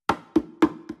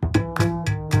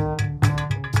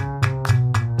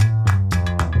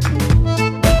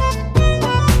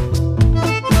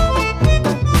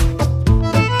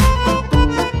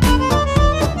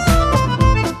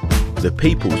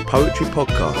People's Poetry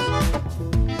Podcast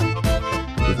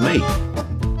with me,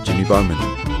 Jimmy Bowman.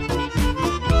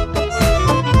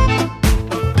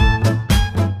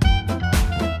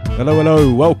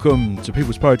 Hello, welcome to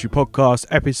People's Poetry Podcast,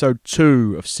 episode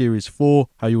 2 of series 4.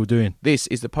 How you all doing? This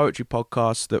is the poetry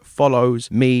podcast that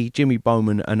follows me, Jimmy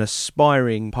Bowman, an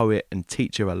aspiring poet and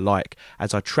teacher alike,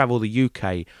 as I travel the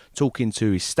UK talking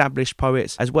to established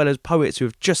poets, as well as poets who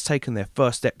have just taken their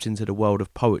first steps into the world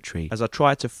of poetry, as I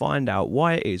try to find out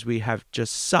why it is we have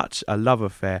just such a love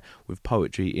affair with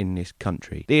poetry in this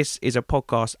country. This is a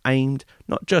podcast aimed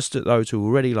not just at those who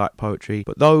already like poetry,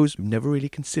 but those who've never really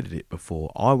considered it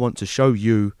before. I want to show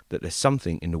you that there's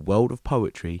something in the world of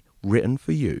poetry written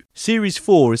for you. Series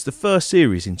 4 is the first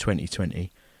series in 2020,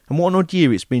 and what an odd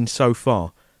year it's been so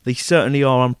far. These certainly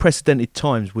are unprecedented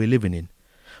times we're living in.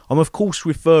 I'm of course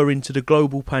referring to the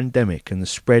global pandemic and the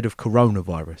spread of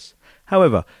coronavirus.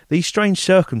 However, these strange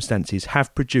circumstances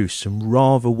have produced some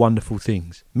rather wonderful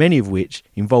things, many of which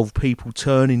involve people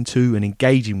turning to and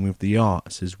engaging with the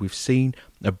arts, as we've seen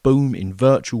a boom in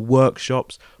virtual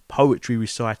workshops, poetry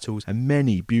recitals and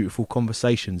many beautiful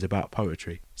conversations about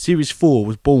poetry. Series 4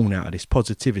 was born out of this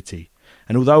positivity,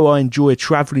 and although I enjoy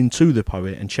travelling to the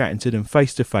poet and chatting to them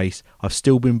face to face, I've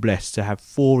still been blessed to have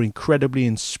 4 incredibly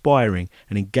inspiring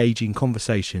and engaging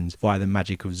conversations via the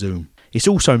magic of Zoom. It's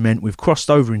also meant we've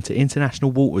crossed over into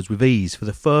international waters with ease for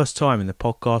the first time in the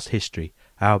podcast history.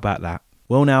 How about that?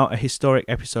 Well, now, a historic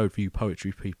episode for you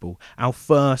poetry people. Our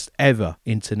first ever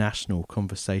international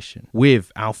conversation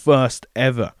with our first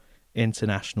ever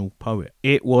international poet.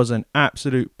 It was an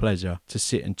absolute pleasure to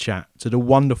sit and chat to the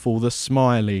wonderful, the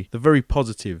smiley, the very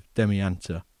positive Demi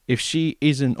Anta. If she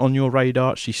isn't on your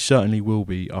radar, she certainly will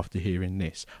be after hearing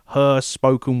this. Her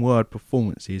spoken word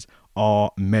performances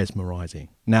are mesmerising.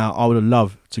 Now, I would have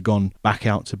loved to gone back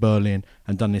out to Berlin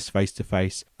and done this face to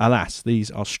face. Alas,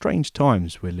 these are strange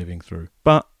times we're living through.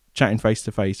 But chatting face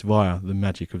to face via the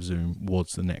magic of Zoom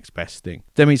was the next best thing.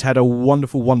 Demi's had a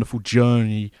wonderful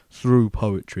journey through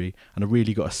poetry, and I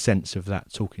really got a sense of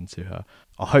that talking to her.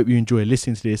 I hope you enjoy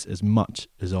listening to this as much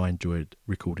as I enjoyed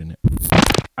recording it.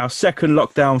 Our second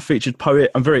lockdown featured poet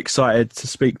I'm very excited to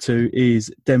speak to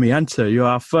is Demi Anta. You're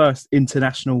our first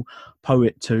international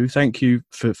poet too. Thank you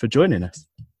for joining us.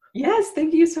 Yes,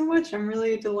 thank you so much. I'm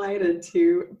really delighted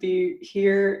to be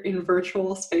here in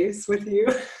virtual space with you.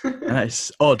 It's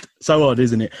odd, so odd,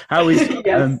 isn't it? How is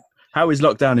Yes. How is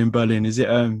lockdown in Berlin? Is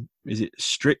it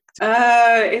strict?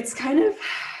 It's kind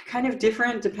of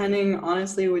different depending,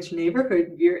 honestly, which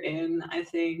neighborhood you're in. I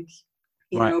think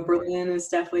you know, Berlin is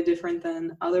definitely different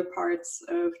than other parts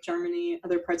of Germany.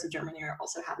 Other parts of Germany are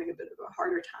also having a bit of a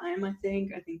harder time. I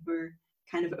think we're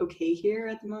kind of okay here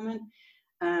at the moment.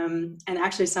 And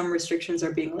actually some restrictions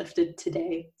are being lifted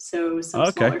today. So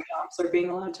some smaller shops are being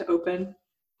allowed to open.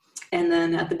 And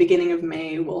then at the beginning of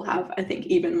May, we'll have, I think,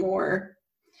 even more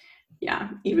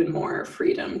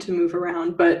freedom to move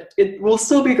around, but it will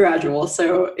still be gradual.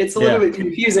 So it's a little bit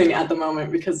confusing at the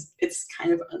moment because it's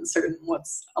kind of uncertain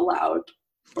what's allowed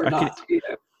or not.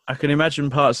 I can imagine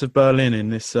parts of Berlin in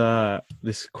this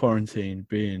quarantine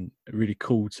being really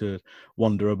cool to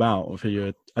wander about.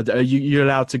 Are you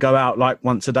allowed to go out like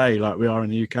once a day like we are in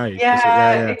the UK?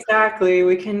 Yeah, exactly.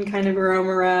 We can kind of roam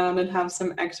around and have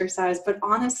some exercise. But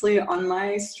honestly, on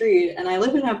my street, and I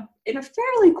live in a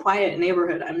fairly quiet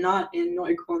neighborhood. I'm not in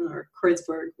Neukölln or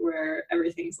Kreuzberg where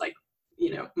everything's like,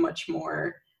 you know,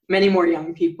 many more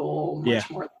young people, much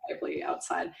more lively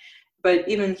outside. But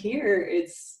even here,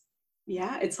 it's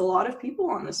a lot of people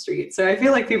on the street. So I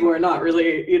feel like people are not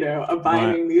really, you know,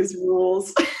 abiding these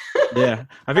rules. Yeah,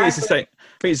 I think it's the same.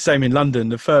 I think it's the same in London.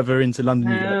 The further into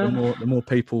London you get, the more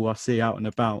people I see out and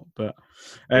about. But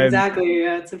exactly,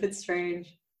 yeah, it's a bit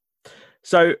strange.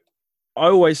 So I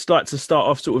always like to start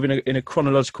off sort of in a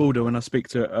chronological order when I speak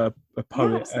to a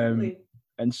poet,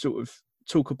 and sort of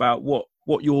talk about what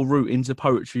your route into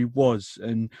poetry was,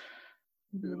 and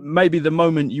maybe the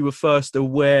moment you were first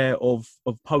aware of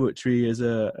poetry as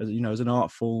an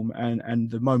art form, and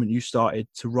the moment you started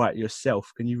to write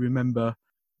yourself. Can you remember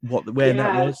where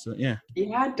that was? Yeah,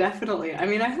 definitely. I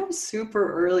mean, I have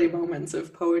super early moments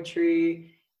of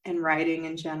poetry and writing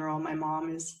in general. My mom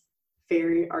is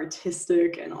very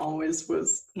artistic and always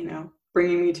was, you know,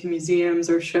 bringing me to museums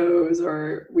or shows,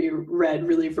 or we read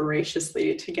really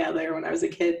voraciously together when I was a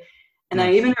kid. And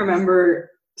I even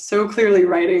remember so clearly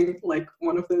writing like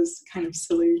one of those kind of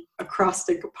silly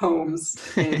acrostic poems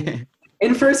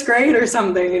in first grade or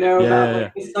something, you know,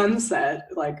 about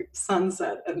like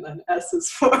sunset, and then S is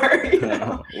for, you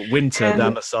know, winter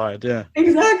down the side. Yeah,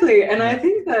 exactly. And I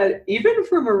think that even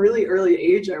from a really early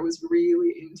age, I was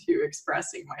really into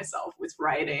expressing myself with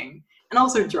writing. and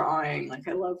also drawing. Like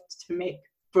I loved to make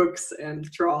books and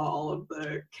draw all of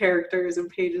the characters and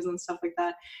pages and stuff like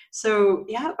that. So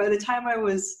yeah, by the time I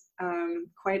was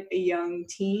quite a young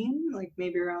teen, like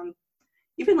maybe around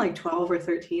even like 12 or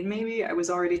 13 maybe, I was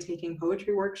already taking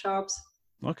poetry workshops.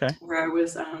 Okay. Where I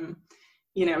was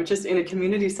just in a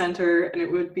community center, and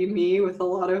it would be me with a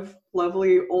lot of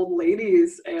lovely old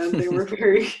ladies, and they were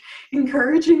very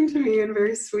encouraging to me and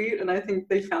very sweet, and I think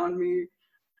they found me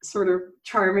sort of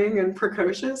charming and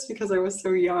precocious because I was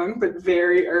so young but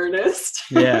very earnest.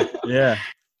 Yeah.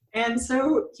 And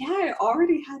so I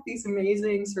already had these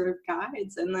amazing sort of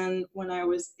guides, and then when I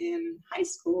was in high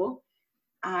school,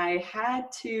 I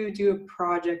had to do a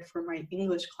project for my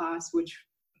English class, which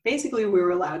basically we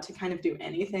were allowed to kind of do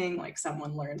anything. Like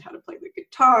someone learned how to play the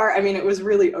guitar. I mean, it was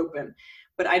really open,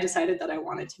 but I decided that I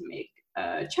wanted to make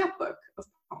a chapbook of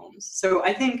poems. So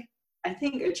I think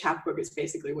a chapbook is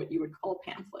basically what you would call a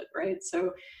pamphlet, right?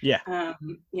 So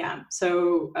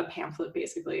so a pamphlet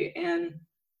basically. And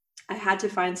I had to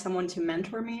find someone to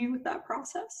mentor me with that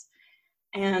process.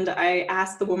 And I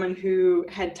asked the woman who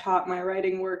had taught my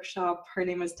writing workshop. Her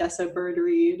name was Dessa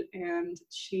Bird-Reed, and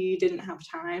she didn't have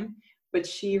time, but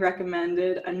she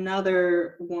recommended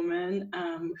another woman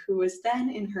who was then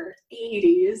in her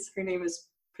 80s. Her name is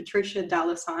Patricia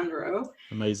D'Alessandro.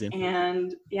 Amazing.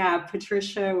 And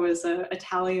Patricia was an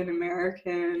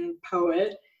Italian-American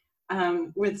poet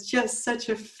with just such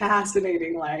a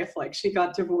fascinating life. Like she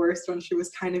got divorced when she was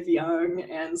kind of young,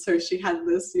 and so she had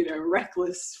this,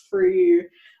 reckless, free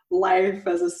life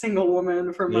as a single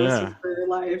woman for most of her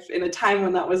life in a time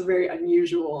when that was very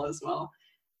unusual as well.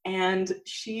 And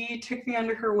she took me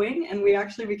under her wing, and we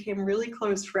actually became really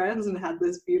close friends and had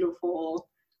this beautiful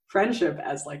friendship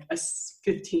as like a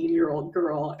 15-year-old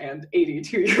girl and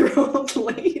 82-year-old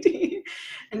lady.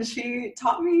 And she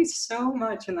taught me so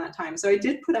much in that time. So I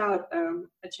did put out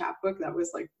a chapbook that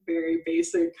was like very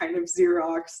basic, kind of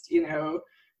Xeroxed,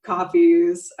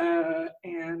 copies,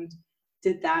 and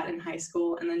did that in high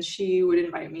school. And then she would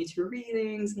invite me to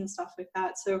readings and stuff like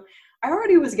that. So I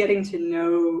already was getting to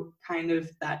know kind of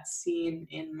that scene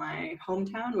in my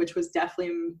hometown, which was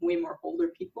definitely way more older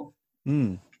people.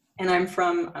 Mm. And I'm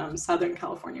from Southern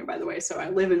California, by the way. So I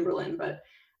live in Berlin, but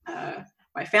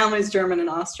my family's German and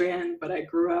Austrian, but I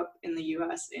grew up in the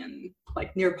US in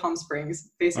like near Palm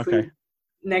Springs, basically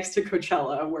next to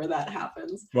Coachella where that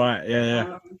happens. Right,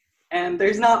 yeah. And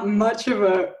there's not much of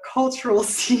a cultural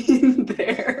scene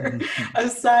there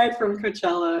aside from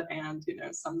Coachella and,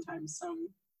 sometimes some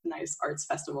nice arts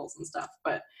festivals and stuff.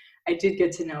 But I did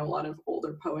get to know a lot of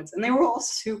older poets, and they were all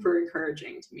super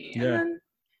encouraging to me. Yeah. And then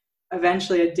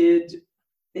eventually I did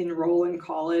enroll in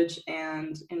college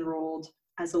and enrolled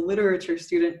as a literature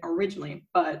student originally,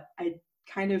 but I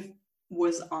kind of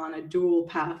was on a dual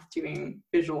path doing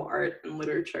visual art and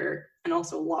literature and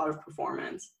also a lot of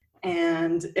performance,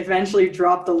 and eventually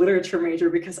dropped the literature major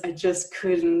because I just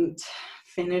couldn't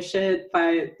finish it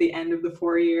by the end of the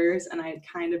 4 years, and I had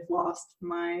kind of lost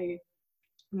my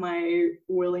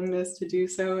willingness to do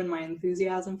so and my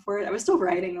enthusiasm for it. I was still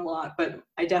writing a lot, but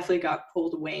I definitely got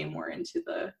pulled way more into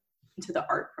the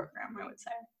art program, I would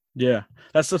say. Yeah,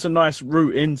 that's such a nice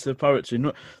route into poetry.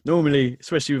 Normally,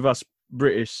 especially with us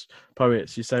British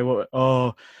poets, you say,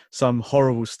 some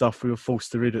horrible stuff we were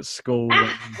forced to read at school.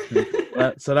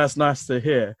 So that's nice to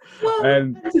hear. Well, I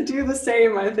had to do the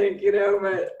same, I think,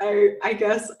 but I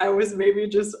guess I was maybe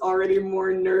just already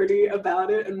more nerdy about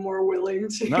it and more willing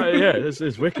to. No, yeah,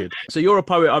 it's wicked. So you're a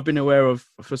poet I've been aware of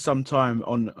for some time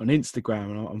on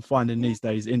Instagram, and I'm finding these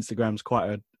days Instagram's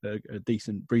quite a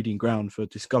decent breeding ground for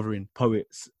discovering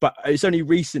poets. But it's only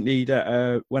recently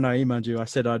that when I emailed you, I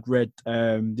said I'd read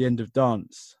The End of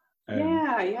Dance.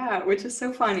 Which is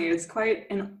so funny. It's quite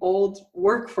an old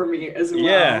work for me as well.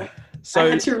 Yeah. So I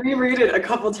had to reread it a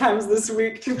couple times this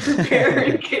week to prepare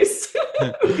in case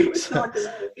we would talk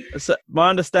about it. So my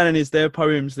understanding is they're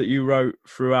poems that you wrote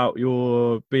throughout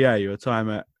your BA, your time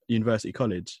at University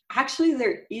College. Actually,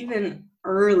 they're even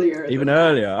earlier.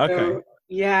 Okay. So,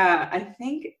 yeah, I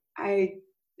think I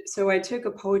took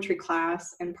a poetry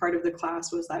class, and part of the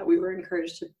class was that we were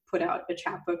encouraged to put out a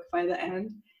chapbook by the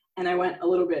end. And I went a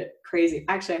little bit crazy.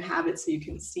 Actually, I have it so you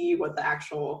can see what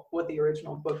the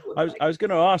original book looked like. I was going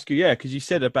to ask you, because you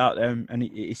said about and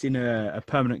it's in a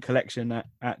permanent collection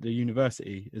at the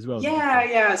university as well.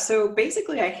 Yeah. So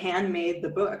basically, I handmade the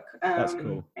book. That's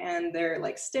cool. And they're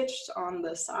like stitched on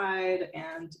the side,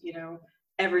 and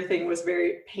everything was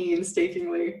very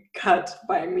painstakingly cut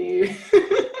by me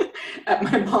at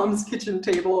my mom's kitchen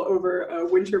table over a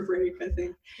winter break, I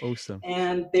think. Awesome.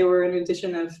 And they were an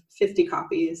edition of 50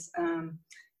 copies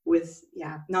with,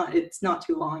 it's not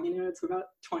too long, it's about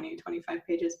 20, 25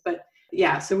 pages, but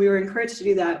yeah, so we were encouraged to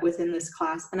do that within this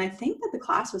class. And I think that the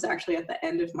class was actually at the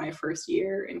end of my first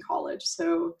year in college.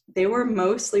 So they were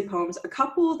mostly poems, a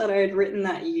couple that I had written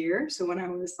that year. So when I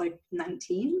was like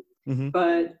 19,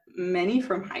 but many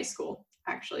from high school,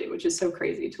 actually, which is so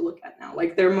crazy to look at now.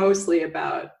 Like they're mostly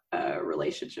about a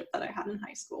relationship that I had in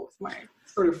high school with my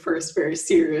sort of first very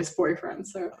serious boyfriend.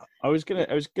 So I was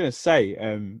gonna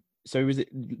say, so was it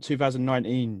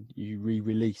 2019 you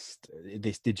re-released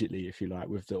this digitally, if you like,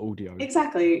 with the audio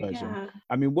exactly version? Yeah.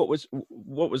 I mean, what was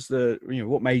the, you know,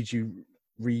 what made you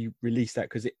re-release that?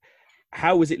 Because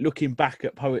how was it looking back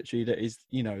at poetry that is,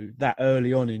 you know, that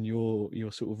early on in your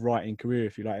sort of writing career,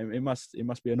 if you like? It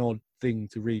must be an odd thing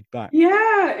to read back.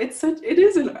 Yeah, it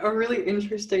is a really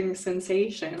interesting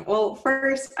sensation. Well,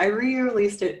 first I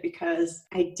re-released it because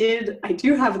I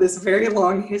do have this very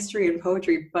long history in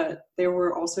poetry, but there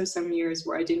were also some years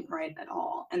where I didn't write at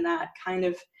all. And that kind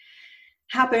of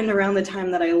happened around the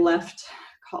time that I left,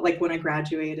 like when I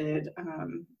graduated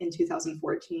in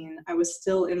 2014. I was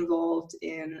still involved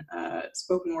in a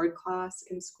spoken word class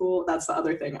in school. That's the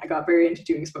other thing. I got very into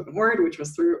doing spoken word, which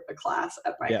was through a class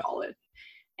at my college.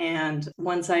 And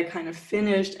once I kind of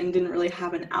finished and didn't really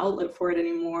have an outlet for it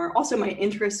anymore, also my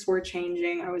interests were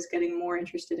changing. I was getting more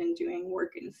interested in doing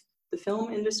work in the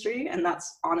film industry. And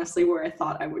that's honestly where I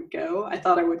thought I would go. I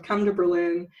thought I would come to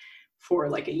Berlin for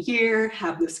like a year,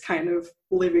 have this kind of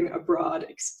living abroad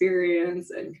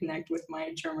experience and connect with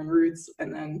my German roots,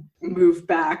 and then move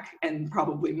back and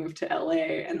probably move to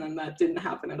LA. And then that didn't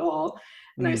happen at all.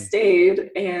 And I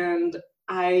stayed, and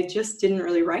I just didn't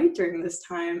really write during this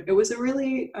time. It was a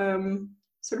really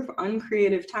sort of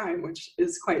uncreative time, which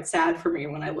is quite sad for me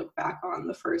when I look back on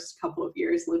the first couple of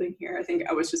years living here. I think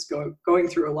I was just going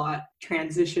through a lot,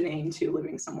 transitioning to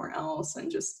living somewhere else, and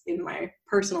just in my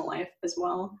personal life as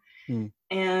well.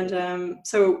 And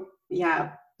so,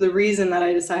 yeah, the reason that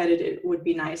I decided it would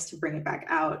be nice to bring it back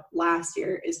out last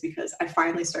year is because I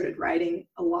finally started writing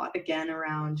a lot again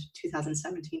around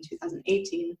 2017,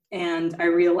 2018. And I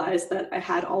realized that I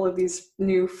had all of these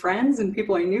new friends and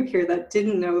people I knew here that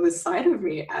didn't know this side of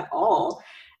me at all.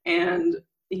 And,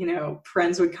 you know,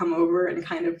 friends would come over and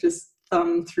kind of just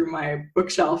thumb through my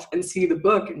bookshelf and see the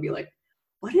book and be like,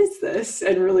 what is this?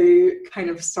 And really kind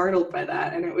of startled by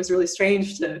that. And it was really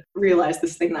strange to realize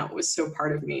this thing that was so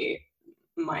part of me,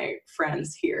 my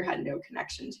friends here had no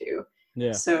connection to.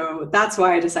 Yeah. So that's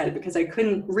why I decided, because I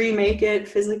couldn't remake it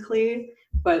physically,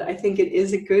 but I think it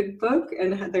is a good book,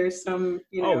 and there's some,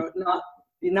 you know,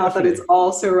 not that it's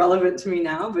all so relevant to me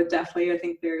now, but definitely I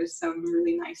think there's some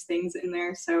really nice things in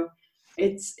there. So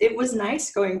it was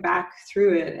nice going back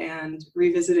through it and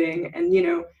revisiting. And, you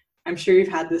know, I'm sure you've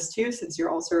had this too, since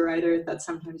you're also a writer, that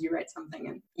sometimes you write something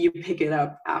and you pick it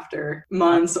up after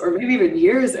months or maybe even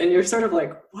years, and you're sort of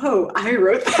like, whoa, I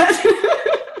wrote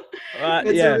that.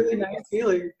 It's a really nice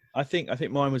feeling. I think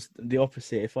mine was the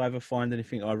opposite. If I ever find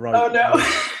anything I wrote, oh no,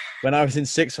 when I was in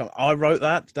sixth form, I wrote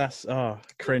that. That's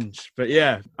cringe. But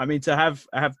yeah, I mean, to have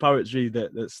poetry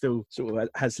that still sort of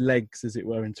has legs, as it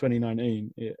were, in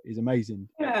 2019 is amazing.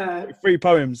 Yeah, 3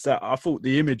 poems that I thought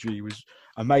the imagery was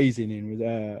amazing in,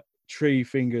 with Tree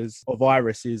Fingers of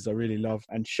Irises, I really loved,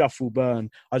 and Shuffle Burn.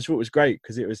 I just thought it was great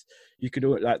because it was, you could,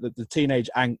 like, the teenage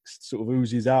angst sort of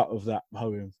oozes out of that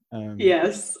poem.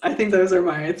 Yes, I think those are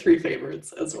my 3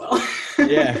 favorites as well.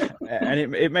 Yeah, and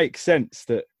it makes sense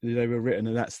that they were written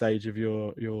at that stage of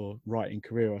your writing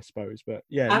career, I suppose. But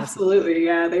yeah, absolutely,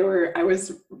 yeah, they were. I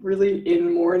was really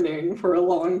in mourning for a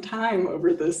long time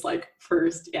over this, like,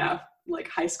 first, like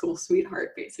high school sweetheart,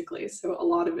 basically. So a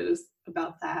lot of it is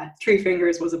about that. Tree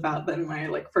Fingers was about then my,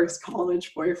 like, first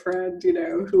college boyfriend, you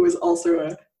know, who was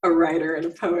also a writer and a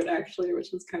poet, actually,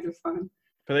 which was kind of fun.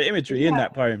 But the imagery in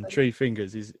that poem, Tree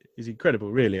Fingers, is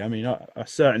incredible, really. I mean, I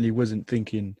certainly wasn't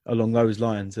thinking along those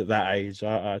lines at that age.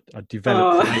 I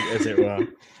developed it, as it were.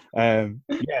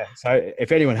 Yeah, so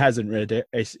if anyone hasn't read it,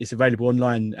 it's available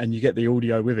online, and you get the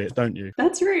audio with it, don't you?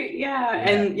 That's right, yeah.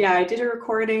 And yeah, I did a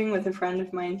recording with a friend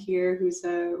of mine here who's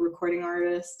a recording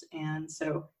artist. And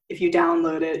so if you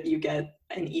download it, you get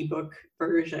an ebook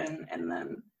version, and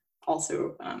then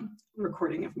also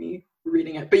recording of me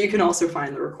reading it. But you can also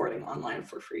find the recording online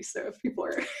for free. So if people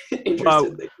are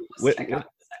interested, they can just check out.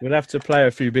 We'll have to play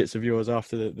a few bits of yours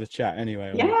after the chat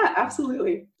anyway. Yeah,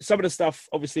 absolutely. Some of the stuff,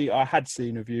 obviously, I had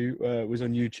seen of you was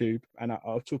on YouTube, and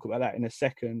I'll talk about that in a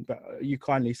second. But you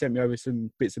kindly sent me over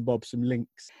some bits and bobs, some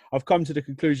links. I've come to the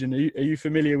conclusion, are you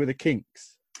familiar with the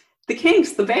Kinks? The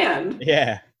Kinks, the band?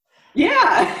 Yeah.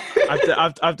 Yeah.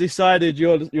 I've decided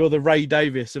you're the Ray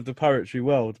Davies of the poetry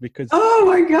world, because... Oh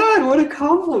my God, what a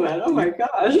compliment. Oh my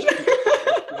gosh.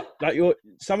 like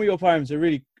some of your poems are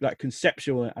really like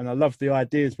conceptual, and I love the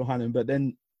ideas behind them. But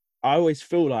then I always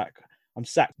feel like I'm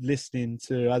sat listening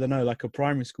to, I don't know, like a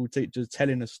primary school teacher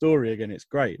telling a story again. It's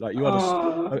great. Like you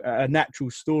are a natural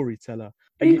storyteller.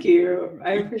 Thank you.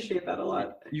 I appreciate that a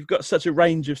lot. You've got such a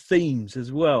range of themes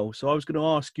as well. So I was going to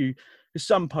ask you, because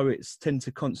some poets tend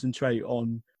to concentrate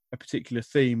on a particular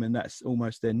theme and that's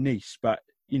almost their niche. But,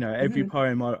 you know, every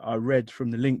poem I read from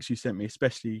the links you sent me,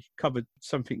 especially, covered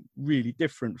something really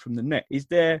different from the next. Is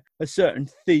there a certain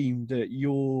theme that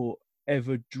you're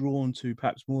ever drawn to,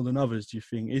 perhaps more than others, do you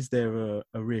think? Is there a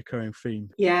reoccurring theme?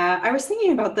 Yeah, I was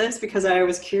thinking about this because I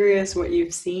was curious what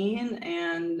you've seen,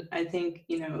 and I think,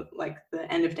 you know, like the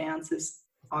End of Dance is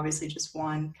obviously just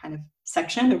one kind of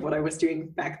section of what I was doing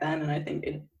back then, and I think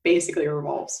it basically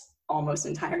revolves almost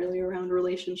entirely around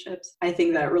relationships. I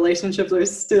think that relationships are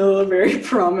still a very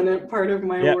prominent part of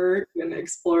my work, and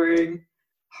exploring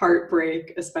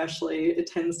heartbreak especially, it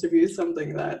tends to be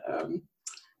something that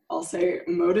I'll say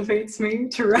motivates me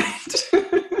to write,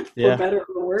 for better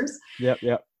or worse.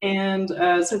 And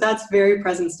so that's very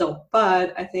present still.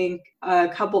 But I think a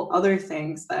couple other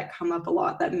things that come up a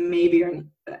lot that maybe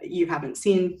you haven't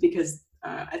seen, because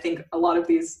I think a lot of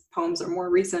these poems are more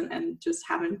recent and just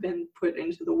haven't been put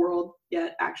into the world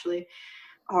yet, actually,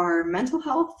 are mental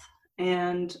health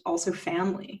and also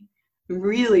family. I'm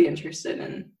really interested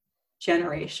in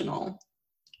generational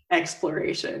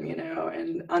exploration, you know,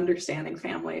 and understanding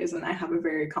families. And I have a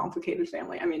very complicated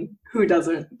family. I mean, who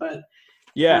doesn't? But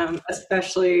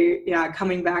especially,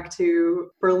 coming back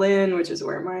to Berlin, which is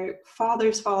where my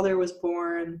father's father was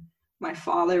born. My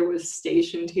father was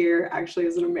stationed here actually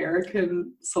as an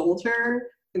American soldier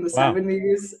in the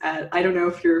 70s at, I don't know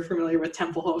if you're familiar with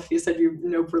Tempelhof. You said you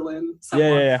know Berlin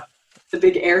somewhat. The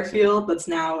big airfield that's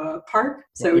now a park.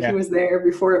 So he was there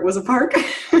before it was a park.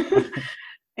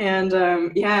 And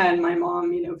and my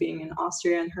mom, you know, being in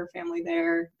Austria and her family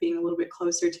there, being a little bit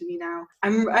closer to me now.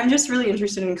 I'm just really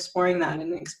interested in exploring that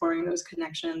and exploring those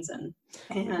connections.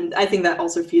 And I think that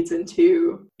also feeds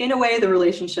into, in a way, the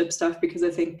relationship stuff, because I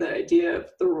think the idea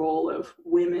of the role of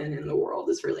women in the world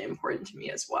is really important to me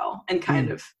as well, and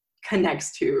kind of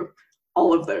connects to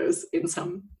all of those in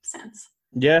some sense.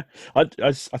 Yeah, I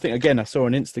think, again, I saw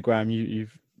on Instagram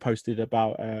you've posted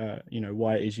about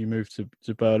why it is you moved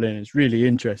to Berlin. It's really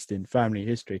interesting family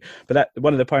history. But that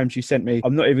one of the poems you sent me,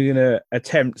 I'm not even going to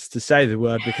attempt to say the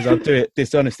word because I'll do it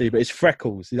dishonestly, but it's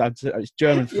Freckles. It's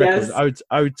German Freckles.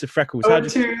 Ode to Freckles.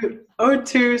 Ode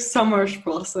to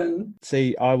Sommersprossen.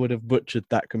 See, I would have butchered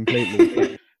that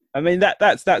completely. I mean,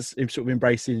 that's sort of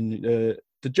embracing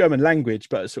the German language,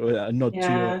 but sort of a nod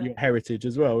to your heritage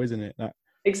as well, isn't it?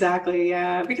 Exactly,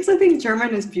 yeah. Because I think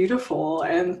German is beautiful,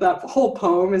 and that whole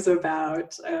poem is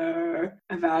about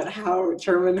how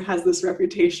German has this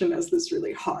reputation as this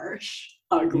really harsh,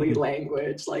 ugly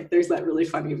language. Like, there's that really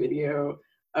funny video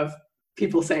of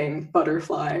people saying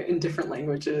butterfly in different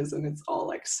languages, and it's all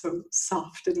like so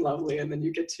soft and lovely, and then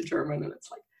you get to German and it's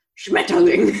like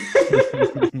Schmetterling.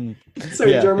 So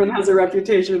German has a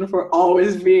reputation for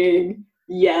always being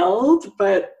yelled,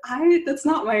 but that's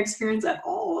not my experience at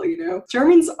all, you know.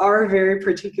 Germans are very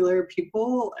particular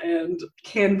people and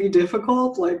can be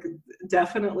difficult. Like,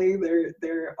 definitely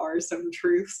there are some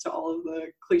truths to all of the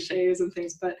cliches and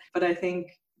things, but I think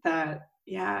that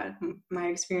my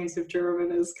experience of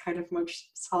German is kind of much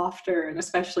softer, and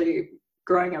especially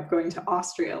growing up going to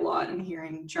Austria a lot and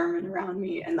hearing German around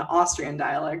me, and the Austrian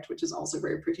dialect, which is also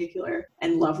very particular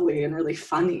and lovely and really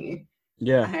funny.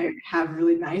 Yeah, I have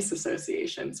really nice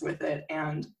associations with it,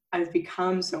 and I've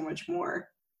become so much more,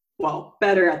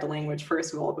 better at the language,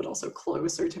 first of all, but also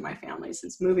closer to my family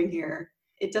since moving here.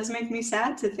 It does make me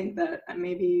sad to think that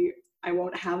maybe I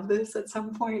won't have this at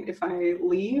some point if I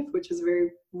leave, which is a very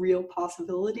real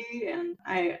possibility. And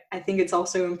I think it's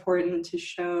also important to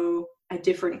show a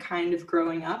different kind of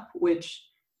growing up, which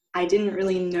I didn't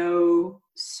really know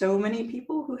so many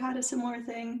people who had a similar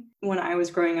thing. When I was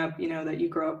growing up, you know, that you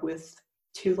grow up with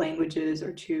two languages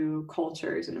or two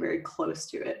cultures and very close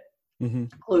to it,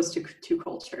 close to two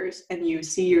cultures, and you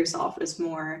see yourself as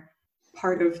more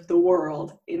part of the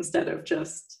world instead of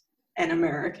just an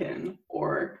American,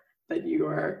 or that you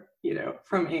are, you know,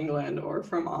 from England or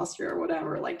from Austria or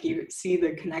whatever. Like, you see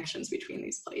the connections between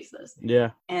these places.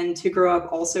 Yeah. And to grow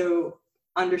up also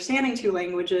understanding two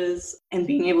languages and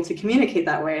being able to communicate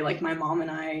that way. Like, my mom and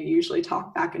I usually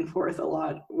talk back and forth a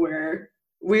lot, where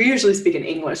we usually speak in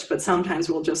English, but sometimes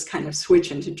we'll just kind of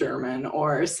switch into German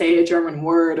or say a German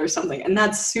word or something. And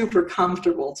that's super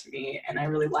comfortable to me. And I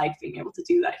really like being able to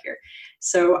do that here.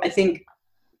 So I think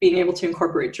being able to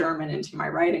incorporate German into my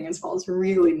writing as well is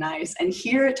really nice. And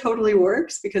here it totally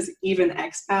works because even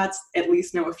expats at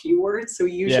least know a few words. So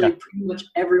usually pretty much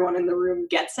everyone in the room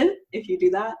gets it if you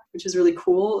do that, which is a really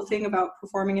cool thing about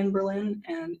performing in Berlin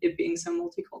and it being so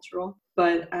multicultural.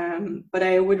 But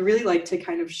I would really like to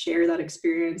kind of share that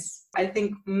experience. I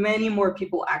think many more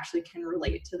people actually can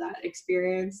relate to that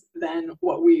experience than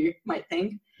what we might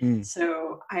think.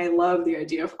 So I love the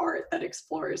idea of art that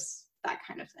explores that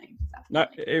kind of thing.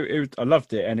 Definitely. No, I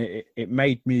loved it, and it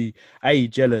made me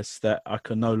jealous that I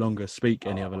can no longer speak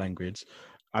any other language.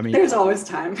 I mean, there's always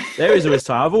time. There is always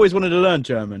time. I've always wanted to learn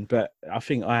German, but I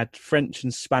think I had French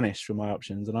and Spanish for my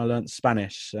options, and I learned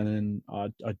Spanish, and then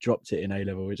I dropped it in A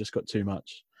level. It just got too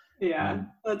much. Yeah,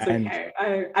 that's okay.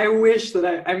 I wish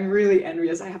that I'm really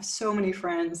envious. I have so many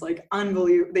friends, like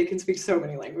unbelievable. They can speak so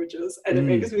many languages, and it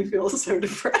makes me feel so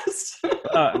depressed.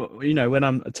 When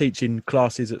I'm teaching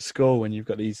classes at school, and you've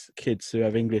got these kids who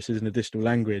have English as an additional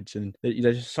language, and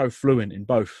they're just so fluent in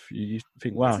both, you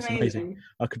think, wow, it's amazing.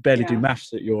 I could barely do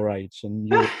maths at your age, and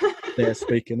you're there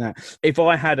speaking that. If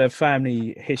I had a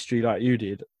family history like you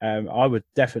did, I would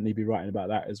definitely be writing about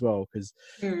that as well. Because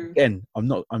again, I'm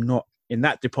not in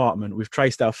that department. We've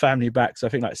traced our family back, so I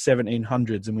think like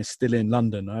 1700s, and we're still in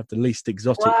London. I have the least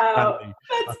exotic family.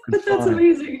 That's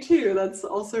amazing too. That's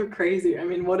also crazy. I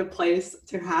mean, what a place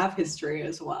to have history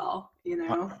as well, you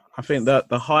know? I think that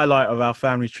the highlight of our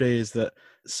family tree is that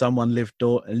someone lived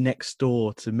next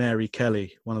door to Mary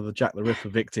Kelly, one of the Jack the Ripper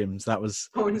victims. That was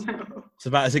it's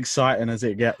about as exciting as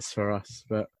it gets for us.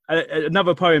 But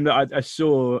another poem that I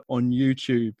saw on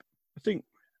YouTube, I think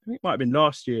it might have been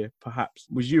last year, perhaps,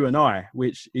 was You and I,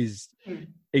 which is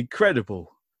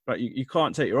incredible. But you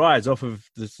can't take your eyes off of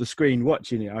the screen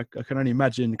watching it. I can only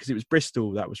imagine, because it was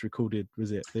Bristol that was recorded,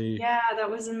 was it? Yeah, that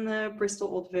was in the Bristol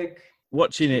Old Vic.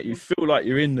 Watching it, you feel like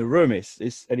you're in the room.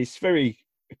 It's very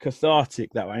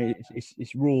cathartic that way.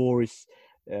 It's raw. It's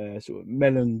sort of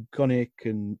melancholic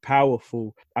and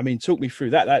powerful. I mean, talk me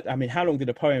through that. I mean, how long did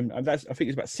a poem? I think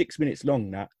it's about 6 minutes long.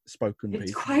 That spoken piece.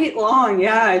 It's quite long.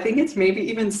 Yeah, I think it's maybe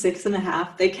even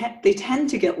 6.5. They tend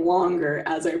to get longer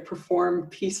as I perform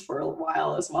piece for a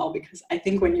while as well, because I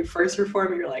think when you first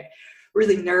perform, you're like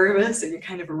really nervous and you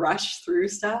kind of rush through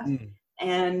stuff.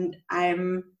 And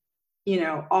I'm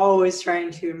always trying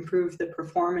to improve the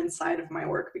performance side of my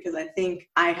work, because I think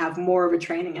I have more of a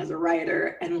training as a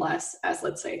writer and less as,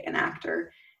 let's say, an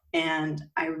actor. And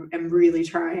I am really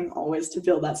trying always to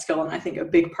build that skill. And I think a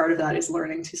big part of that is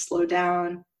learning to slow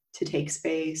down, to take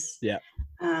space. Yeah.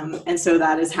 And so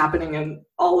that is happening, and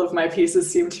all of my pieces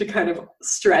seem to kind of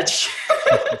stretch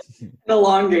and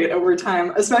elongate over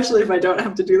time, especially if I don't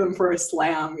have to do them for a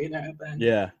slam,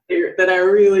 then I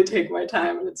really take my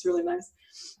time, and it's really nice.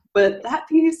 But that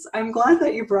piece, I'm glad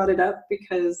that you brought it up,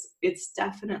 because it's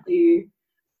definitely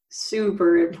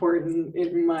super important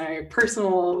in my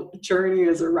personal journey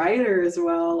as a writer as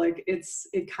well. Like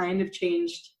it kind of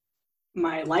changed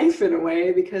my life in a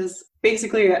way, because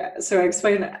basically, so I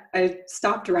explained, I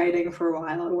stopped writing for a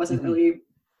while. I wasn't really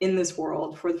in this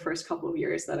world for the first couple of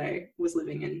years that I was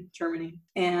living in Germany.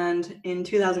 And in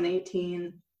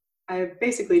 2018, I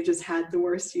basically just had the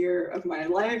worst year of my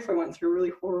life. I went through a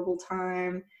really horrible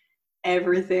time.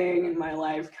 Everything in my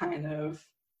life kind of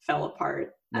fell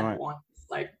apart at once.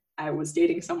 Like, I was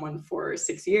dating someone for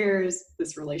 6 years.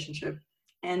 This relationship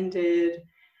ended.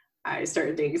 I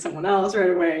started dating someone else right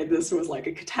away. This was like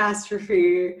a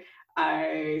catastrophe.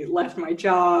 I left my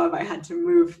job. I had to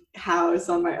move house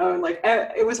on my own. Like,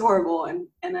 it was horrible.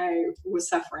 And I was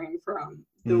suffering from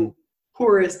the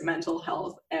poorest mental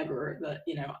health ever, that,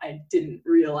 I didn't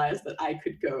realize that I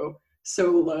could go so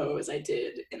low as I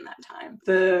did in that time.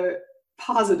 The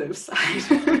positive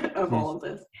side of all of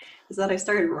this is that I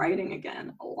started writing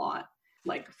again a lot,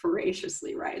 like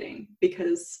voraciously writing,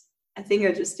 because I think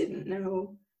I just didn't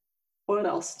know what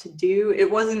else to do.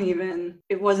 It wasn't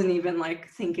even like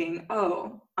thinking,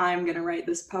 oh, I'm going to write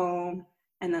this poem,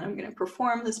 and then I'm going to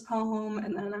perform this poem,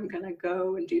 and then I'm going to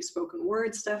go and do spoken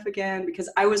word stuff again, because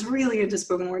I was really into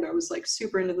spoken word. I was like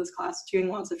super into this class, doing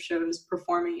lots of shows,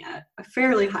 performing at a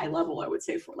fairly high level, I would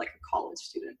say, for like a college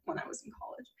student when I was in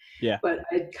college. Yeah. But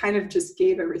I kind of just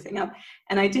gave everything up.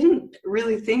 And I didn't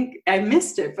really think, I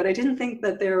missed it, but I didn't think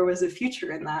that there was a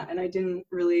future in that. And I didn't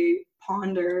really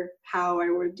ponder how I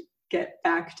would get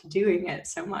back to doing it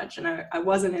so much. And I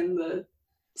wasn't in the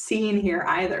scene here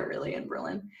either, really, in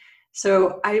Berlin.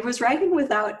 So I was writing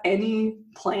without any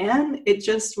plan. It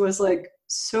just was like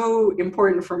so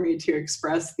important for me to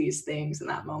express these things in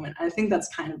that moment. I think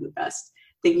that's kind of the best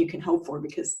thing you can hope for,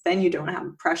 because then you don't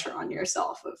have pressure on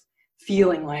yourself of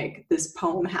feeling like this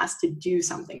poem has to do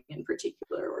something in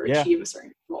particular or achieve a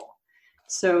certain goal.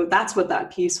 So that's what that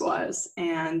piece was.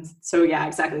 And so, yeah,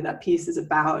 exactly. That piece is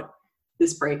about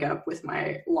this breakup with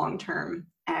my long-term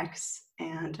ex,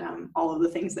 and all of the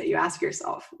things that you ask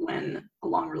yourself when a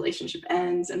long relationship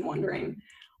ends, and wondering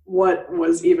what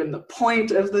was even the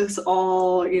point of this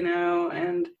all,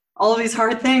 and all of these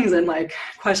hard things, and like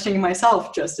questioning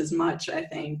myself just as much, I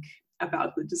think,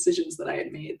 about the decisions that I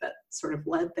had made that sort of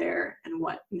led there, and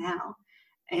what now.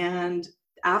 And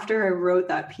after I wrote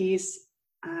that piece,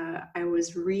 I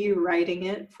was rewriting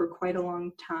it for quite a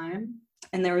long time.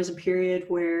 And there was a period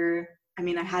where, I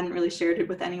hadn't really shared it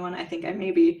with anyone. I think I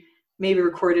maybe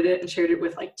recorded it and shared it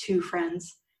with like 2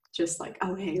 friends, just like,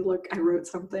 oh, hey, look, I wrote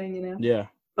something, Yeah.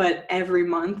 But every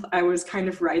month I was kind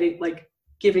of writing, like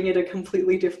giving it a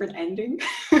completely different ending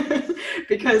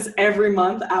because every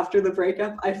month after the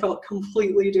breakup, I felt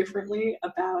completely differently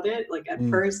about it. Like at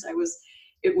first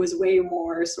it was way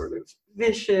more sort of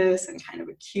vicious and kind of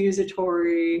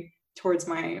accusatory towards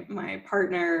my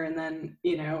partner. And then,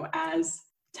 as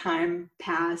time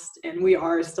passed, and we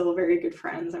are still very good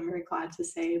friends, I'm very glad to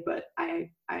say, but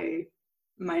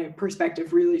my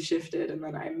perspective really shifted, and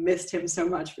then I missed him so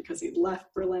much because he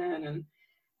left Berlin. And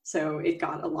so it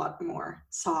got a lot more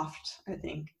soft, I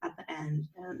think, at the end,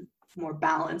 and more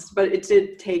balanced. But it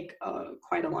did take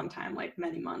quite a long time, like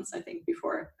many months, I think,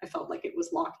 before I felt like it was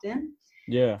locked in.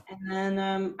 Yeah. And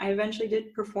then I eventually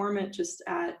did perform it just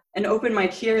at an open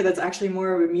mic here that's actually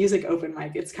more of a music open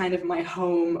mic. It's kind of my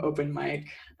home open mic.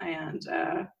 And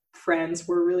friends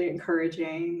were really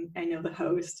encouraging. I know the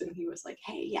host, and he was like,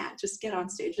 hey, yeah, just get on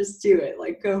stage, just do it,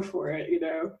 like go for it,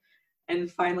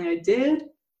 And finally I did,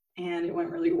 and it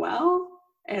went really well.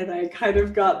 And I kind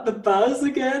of got the buzz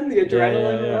again, the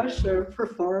adrenaline rush of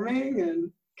performing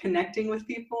and connecting with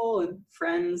people. And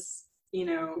friends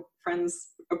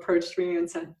approached me and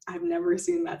said, I've never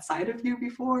seen that side of you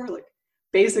before. Like,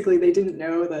 basically, they didn't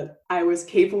know that I was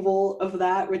capable of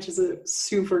that, which is a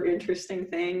super interesting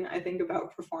thing, I think,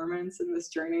 about performance in this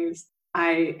journey.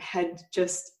 I had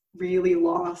just really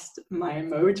lost my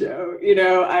mojo.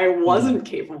 I wasn't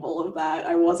capable of that.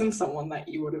 I wasn't someone that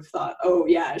you would have thought, oh,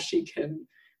 yeah, she can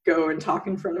go and talk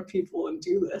in front of people and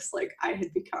do this. Like, I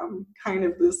had become kind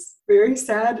of this very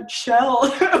sad shell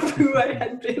of who I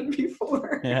had been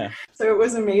before. Yeah. So it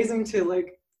was amazing to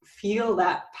like feel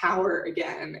that power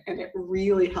again, and it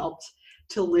really helped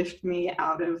to lift me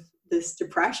out of this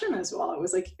depression as well. It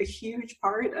was like a huge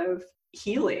part of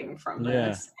healing from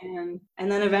this. And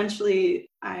then eventually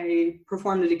I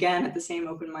performed it again at the same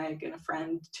open mic, and a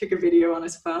friend took a video on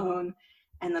his phone.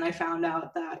 And then I found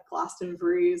out that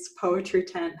Glastonbury's poetry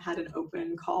tent had an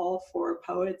open call for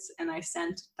poets, and I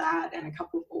sent that and a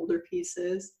couple of older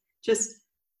pieces, just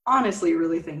honestly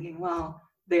really thinking, well,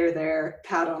 there,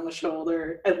 pat on the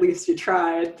shoulder, at least you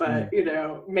tried, but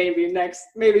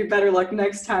maybe better luck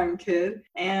next time, kid.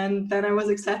 And then I was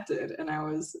accepted, and I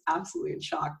was absolutely in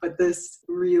shock. But this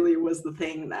really was the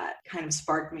thing that kind of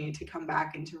sparked me to come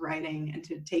back into writing and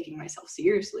to taking myself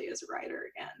seriously as a writer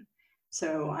again.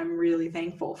 So I'm really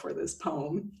thankful for this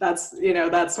poem. That's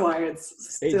why it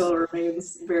still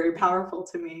remains very powerful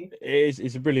to me.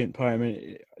 It's a brilliant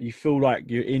poem. You feel like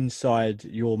you're inside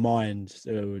your mind.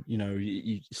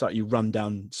 It's like you run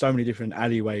down so many different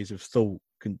alleyways of thought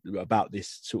about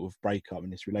this sort of breakup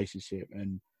and this relationship.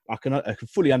 And I can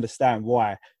fully understand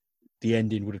why the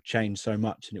ending would have changed so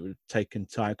much, and it would have taken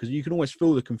time, because you can almost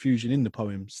feel the confusion in the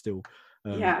poem still.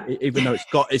 Even though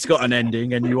it's got an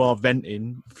ending and you are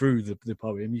venting through the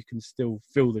poem, you can still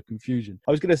feel the confusion.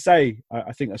 I was going to say,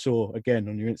 I think I saw again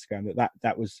on your Instagram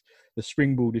that was the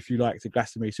springboard, if you like, to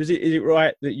Glastonbury. So is it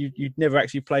right that you'd never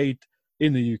actually played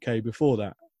in the UK before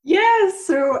that? Yes.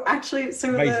 So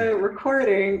the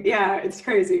recording, it's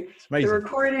crazy. It's amazing. The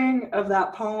recording of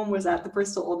that poem was at the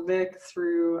Bristol Old Vic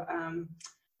through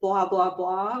Blah Blah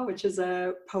Blah, which is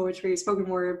a poetry spoken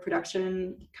word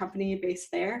production company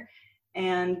based there.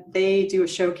 And they do a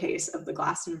showcase of the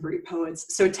Glastonbury poets.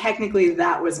 So technically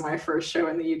that was my first show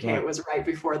in the UK. Right. It was right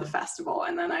before the festival.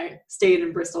 And then I stayed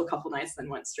in Bristol a couple nights, then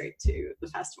went straight to the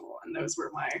festival. And those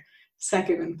were my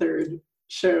second and third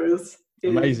shows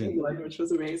in England, which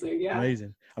was amazing. Yeah.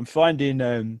 Amazing. I'm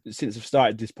finding, since I've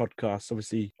started this podcast,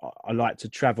 obviously I like to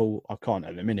travel. I can't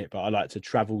at the minute, but I like to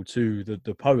travel to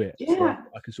the poet. Yeah. So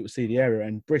I can sort of see the area.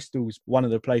 And Bristol's one of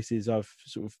the places I've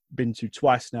sort of been to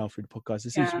twice now through the podcast.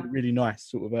 It seems to be a really nice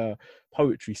sort of a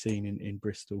poetry scene in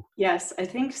Bristol. Yes, I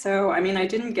think so. I mean, I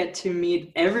didn't get to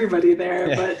meet everybody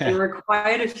there, but there were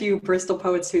quite a few Bristol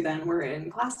poets who then were in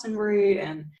Glastonbury.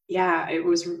 And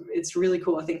it's really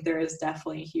cool. I think there is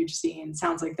definitely a huge scene.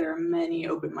 Sounds like there are many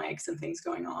open mics and things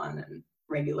going on, and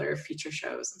regular feature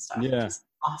shows and stuff, which Yeah. is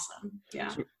awesome. Yeah.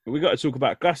 So we got to talk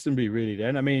about Glastonbury really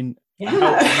then. I mean,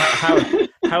 Yeah.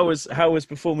 how was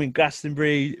performing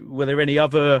Glastonbury? Were there any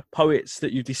other poets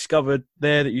that you discovered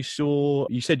there that you saw?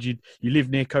 You said you live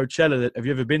near Coachella. Have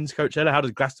you ever been to Coachella? How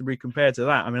does Glastonbury compare to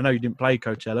that? I mean, I know you didn't play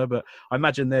Coachella, but I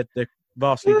imagine they're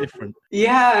vastly different.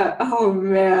 Yeah. Oh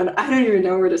man, I don't even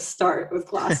know where to start with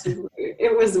Glastonbury.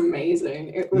 It was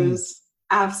amazing. It was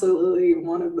absolutely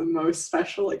one of the most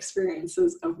special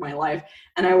experiences of my life.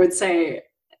 And I would say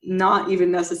not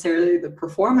even necessarily the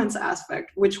performance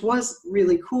aspect, which was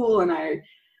really cool. And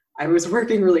I was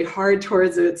working really hard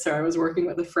towards it. So I was working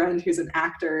with a friend who's an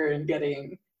actor and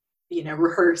getting,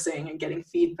 rehearsing and getting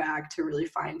feedback to really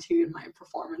fine tune my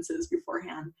performances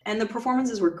beforehand. And the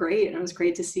performances were great. And it was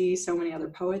great to see so many other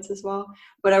poets as well.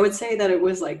 But I would say that it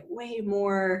was like way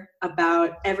more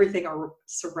about everything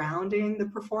surrounding the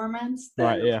performance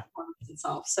than the performance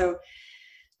itself. So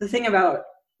the thing about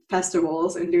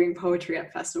festivals and doing poetry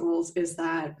at festivals is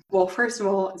that, well, first of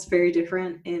all, it's very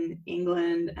different in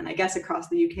England and I guess across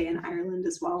the UK and Ireland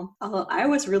as well. I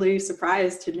was really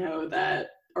surprised to know that,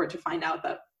 or to find out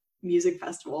that music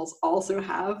festivals also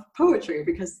have poetry,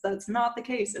 because that's not the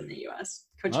case in the US.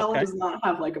 Coachella does not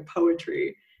have like a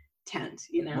poetry tent,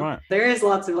 Right. There is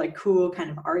lots of like cool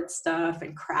kind of art stuff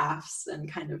and crafts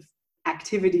and kind of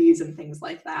activities and things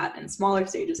like that, and smaller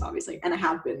stages obviously, and I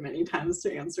have been many times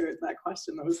to answer that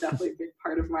question. That was definitely a big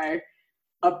part of my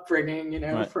upbringing,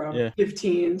 from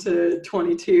 15 to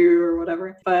 22 or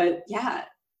whatever. But yeah,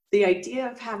 the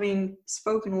idea of having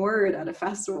spoken word at a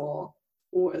festival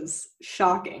was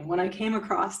shocking. When I came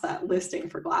across that listing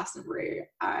for Glastonbury,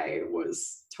 I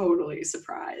was totally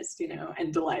surprised,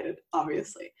 and delighted,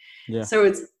 obviously. Yeah.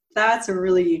 So that's a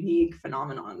really unique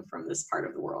phenomenon from this part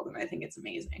of the world, and I think it's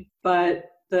amazing. But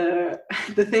the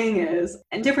thing is,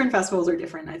 and different festivals are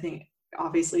different. I think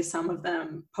obviously some of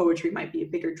them, poetry might be a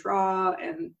bigger draw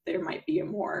and there might be a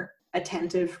more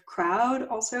attentive crowd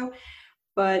also.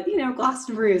 But,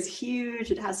 Glastonbury is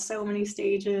huge. It has so many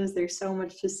stages. There's so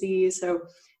much to see. So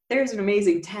there's an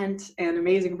amazing tent and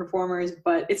amazing performers,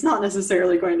 but it's not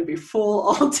necessarily going to be full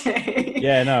all day.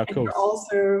 Yeah, no, of course. You're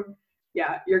also,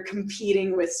 you're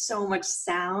competing with so much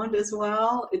sound as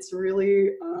well. It's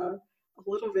really a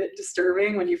little bit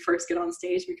disturbing when you first get on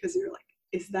stage, because you're like,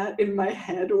 is that in my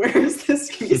head? Where is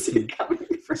this music coming from?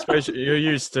 Especially you're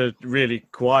used to really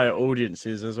quiet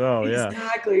audiences as well.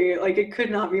 Exactly. Like, it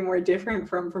could not be more different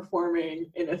from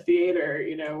performing in a theater,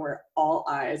 where all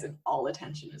eyes and all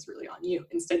attention is really on you.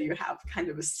 Instead, you have kind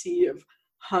of a sea of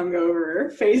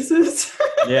hungover faces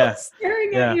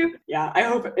staring at you. Yeah, I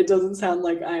hope it doesn't sound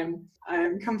like I'm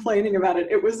complaining about it.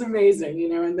 It was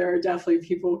amazing, and there are definitely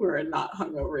people who are not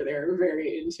hungover. They're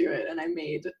very into it, and I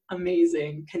made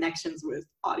amazing connections with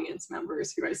audience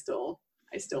members who I still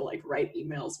like write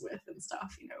emails with and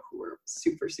stuff, who are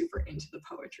super, super into the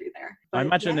poetry there. But I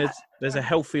imagine there's a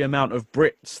healthy amount of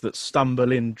Brits that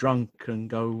stumble in drunk and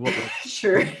go, what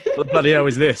the bloody hell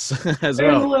is this? As there's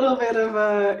well. A little bit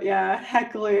of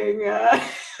heckling,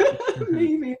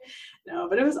 maybe. No,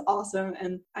 but it was awesome.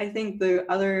 And I think the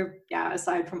other,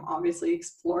 aside from obviously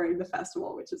exploring the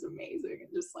festival, which is amazing and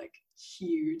just like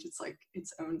huge, it's like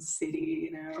its own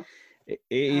city, It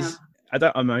is.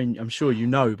 I'm sure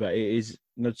but it is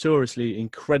notoriously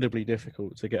incredibly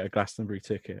difficult to get a Glastonbury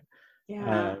ticket.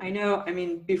 Yeah, I know. I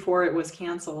mean, before it was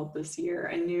canceled this year,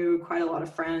 I knew quite a lot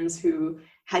of friends who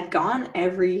had gone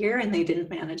every year and they didn't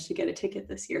manage to get a ticket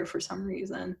this year for some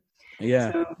reason.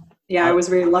 Yeah. So, I was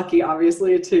very lucky,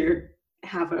 obviously, to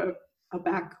have a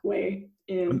back way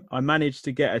in. I managed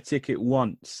to get a ticket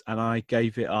once and I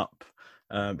gave it up.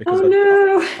 Because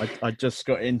I just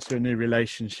got into a new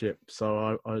relationship,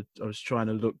 so I was trying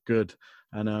to look good,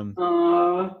 and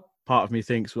part of me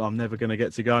thinks, well, I'm never going to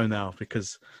get to go now,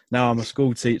 because now I'm a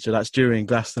school teacher that's during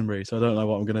Glastonbury, so I don't know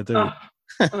what I'm going to do.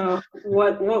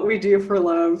 What we do for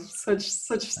love, such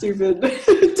stupid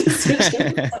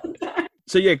decisions.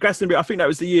 So yeah, Glastonbury, I think that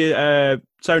was the year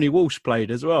Tony Walsh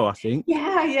played as well, I think.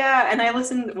 Yeah. And I've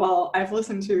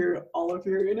listened to all of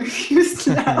your interviews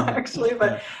now, actually,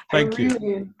 but I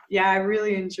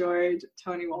really enjoyed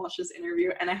Tony Walsh's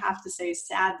interview. And I have to say,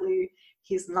 sadly,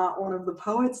 he's not one of the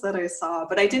poets that I saw,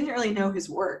 but I didn't really know his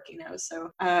work,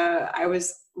 so I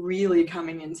was really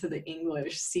coming into the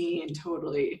English scene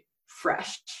totally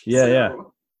fresh.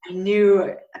 I knew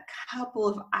a couple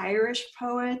of Irish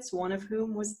poets, one of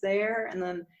whom was there, and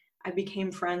then I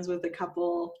became friends with a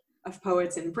couple of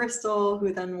poets in Bristol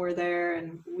who then were there,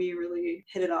 and we really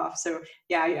hit it off. So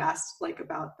you asked like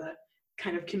about the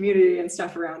kind of community and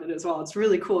stuff around it as well. It's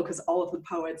really cool because all of the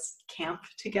poets camp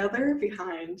together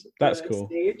behind That's the cool.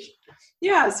 stage.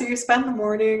 Yeah, so you spend the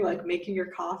morning like making your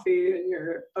coffee and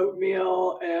your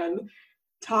oatmeal and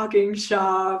talking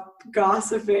shop,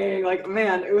 gossiping. Like,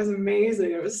 man, it was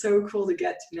amazing. It was so cool to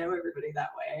get to know everybody that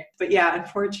way. But yeah,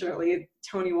 unfortunately,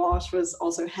 Tony Walsh was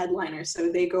also headliner,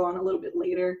 so they go on a little bit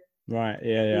later. Right,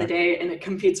 yeah. In the day, and it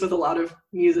competes with a lot of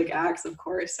music acts, of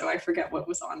course, so I forget what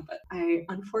was on, but I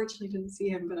unfortunately didn't see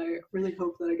him, but I really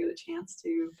hope that I get a chance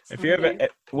to someday. If you ever,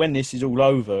 when this is all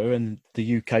over and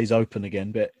the UK's open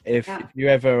again, but if you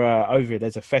ever over here,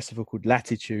 there's a festival called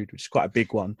Latitude, which is quite a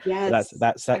big one. Yes,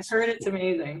 that's I've heard it's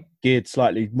amazing. Geared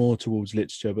slightly more towards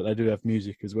literature, but they do have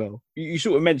music as well. You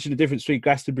sort of mentioned the difference between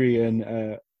Glastonbury and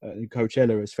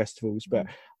Coachella as festivals, but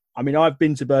I mean, I've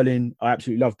been to Berlin. I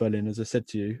absolutely love Berlin, as I said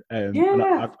to you.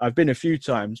 I've been a few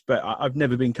times, but I've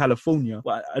never been California.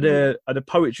 But are the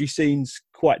poetry scenes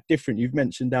quite different? You've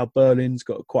mentioned how Berlin's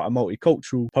got quite a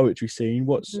multicultural poetry scene.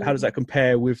 How does that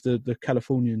compare with the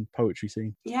Californian poetry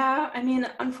scene? Yeah, I mean,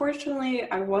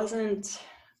 unfortunately, I wasn't,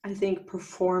 I think,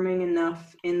 performing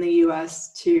enough in the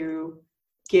US to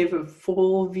give a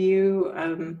full view.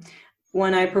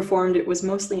 When I performed, it was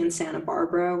mostly in Santa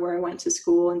Barbara, where I went to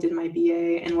school and did my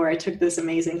BA, and where I took this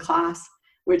amazing class,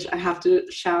 which I have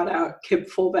to shout out Kip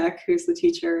Fulbeck, who's the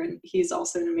teacher, and he's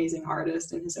also an amazing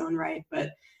artist in his own right.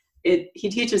 But he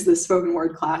teaches this spoken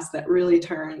word class that really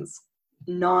turns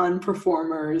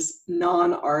non-performers,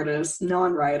 non-artists,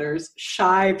 non-writers,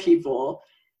 shy people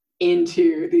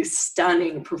into these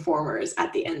stunning performers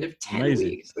at the end of 10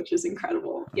 weeks, which is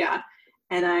incredible. Yeah.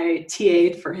 And I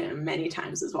TA'd for him many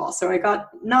times as well. So I got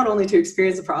not only to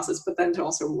experience the process, but then to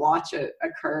also watch it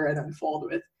occur and unfold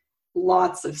with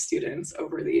lots of students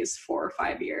over these 4 or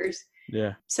 5 years.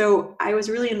 Yeah. So I was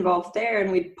really involved there, and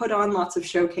we put on lots of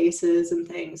showcases and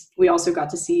things. We also got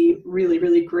to see really,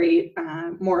 really great,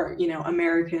 more,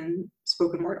 American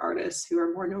spoken word artists who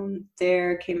are more known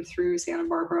there, came through Santa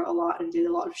Barbara a lot and did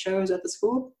a lot of shows at the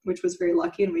school, which was very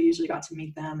lucky. And we usually got to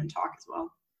meet them and talk as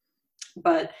well.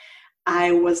 But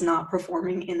I was not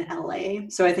performing in LA.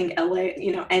 So I think LA,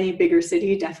 any bigger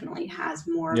city definitely has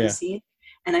more of a scene.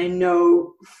 And I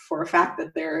know for a fact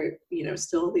that there are,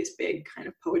 still these big kind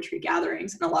of poetry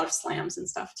gatherings and a lot of slams and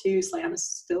stuff too. Slam is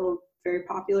still very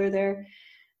popular there.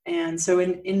 And so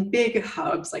in big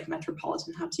hubs, like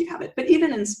metropolitan hubs, you have it. But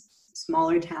even in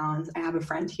smaller towns, I have a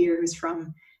friend here who's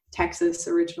from Texas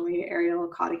originally, Ariel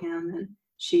Cottingham, and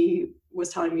she was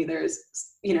telling me there's,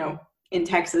 in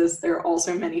Texas, there are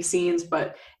also many scenes,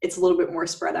 but it's a little bit more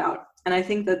spread out. And I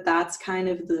think that that's kind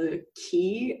of the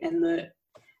key and the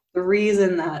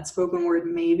reason that spoken word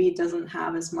maybe doesn't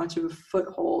have as much of a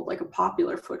foothold, like a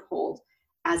popular foothold,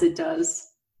 as it does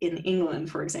in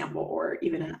England, for example, or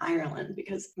even in Ireland.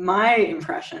 Because my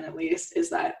impression, at least, is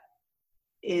that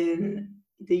in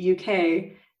the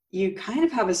UK, you kind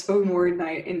of have a spoken word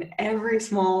night in every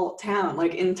small town,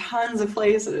 like in tons of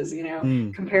places,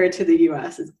 compared to the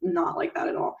US. It's not like that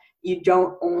at all. You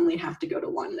don't only have to go to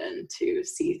London to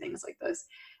see things like this.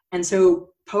 And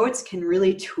so poets can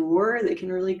really tour. They can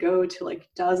really go to like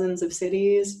dozens of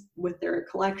cities with their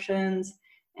collections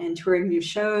and touring new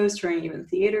shows, touring even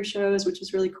theater shows, which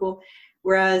is really cool.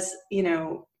 Whereas,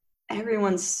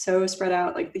 everyone's so spread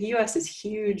out. Like the US is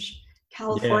huge.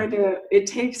 California, it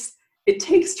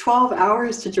takes 12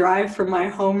 hours to drive from my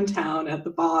hometown at the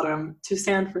bottom to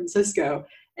San Francisco.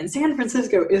 And San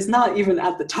Francisco is not even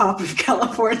at the top of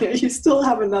California. You still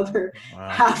have another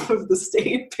half of the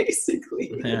state,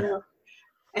 basically.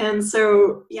 And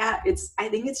so, I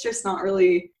think it's just not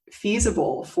really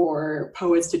feasible for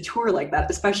poets to tour like that,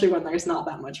 especially when there's not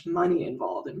that much money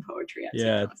involved in poetry.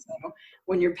 So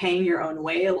when you're paying your own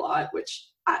way a lot, which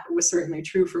was certainly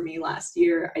true for me last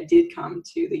year, I did come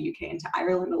to the UK and to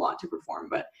Ireland a lot to perform,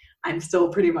 but I'm still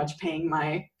pretty much paying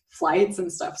my flights and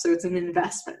stuff. So it's an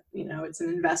investment, it's an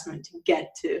investment to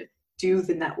get to do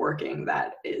the networking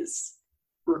that is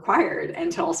required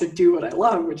and to also do what I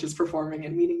love, which is performing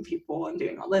and meeting people and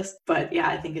doing all this. But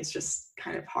I think it's just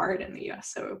kind of hard in the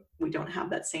US. So we don't have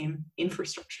that same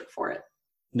infrastructure for it.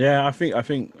 Yeah, I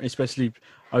think especially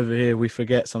over here, we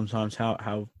forget sometimes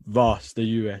how vast the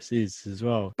US is as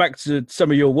well. Back to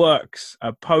some of your works,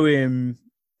 a poem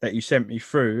that you sent me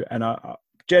through, and I'm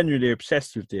genuinely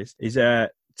obsessed with this, is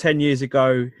 10 years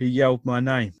ago, he yelled my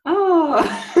name. Oh.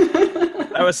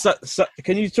 That was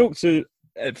can you talk to,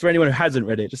 for anyone who hasn't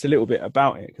read it, just a little bit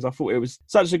about it? Because I thought it was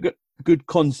such a good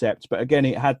concept, but again,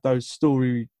 it had those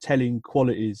storytelling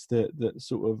qualities that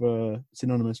sort of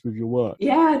synonymous with your work.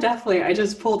 Yeah, definitely. I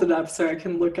just pulled it up so I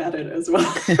can look at it as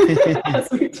well as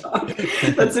we talk.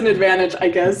 That's an advantage, I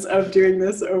guess, of doing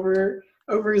this over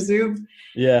over Zoom.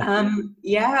 Yeah.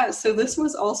 Yeah, so this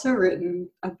was also written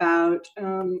about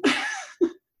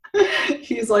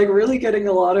he's like really getting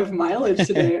a lot of mileage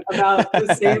today, about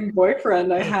the same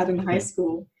boyfriend I had in high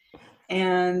school.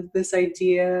 And this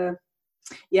idea,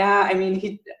 yeah, I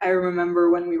mean, I remember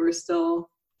when we were still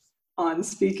on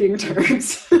speaking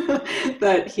terms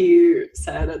that he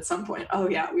said at some point, oh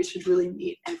yeah, we should really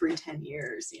meet every 10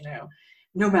 years,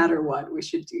 no matter what, we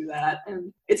should do that.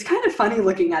 And it's kind of funny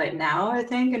looking at it now, I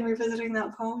think, and revisiting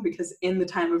that poem, because in the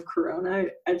time of Corona,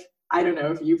 I don't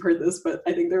know if you've heard this, but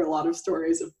I think there are a lot of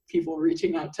stories of people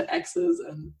reaching out to exes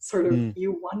and sort of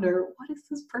you wonder, what is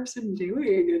this person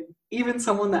doing? And even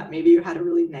someone that maybe you had a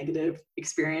really negative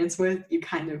experience with, you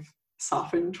kind of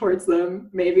soften towards them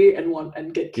maybe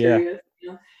and get curious.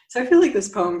 Yeah. So I feel like this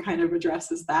poem kind of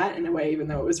addresses that in a way, even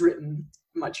though it was written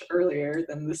much earlier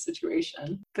than this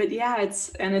situation. But yeah,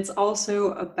 it's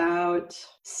also about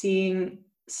seeing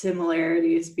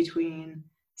similarities between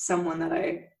someone that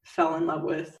I fell in love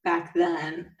with back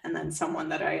then and then someone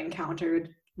that I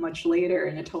encountered much later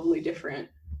in a totally different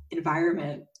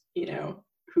environment,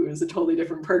 who is a totally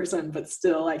different person, but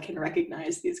still I can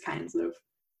recognize these kinds of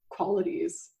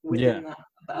qualities within that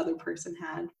the other person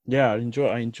had. Yeah, I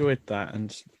enjoyed that,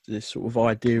 and this sort of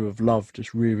idea of love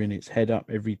just rearing its head up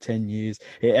every 10 years.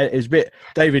 It's a bit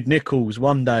David Nichols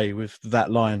One Day with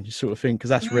that line, you sort of thing, because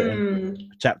that's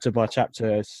written chapter by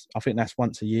chapter. I think that's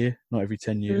once a year, not every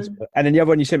 10 years. And then the other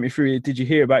one you sent me through, did you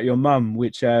hear about your mum,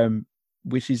 which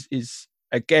is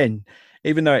again,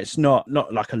 even though it's not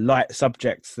like a light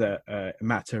subject that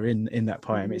matter in that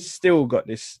poem, it's still got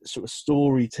this sort of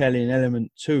storytelling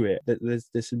element to it. That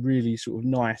there's some really sort of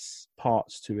nice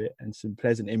parts to it and some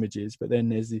pleasant images, but then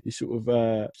there's these sort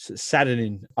of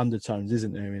saddening undertones,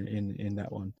 isn't there, in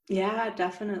that one? Yeah,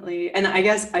 definitely. And I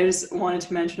guess I just wanted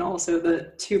to mention also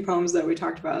the two poems that we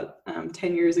talked about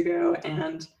 10 years ago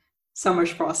and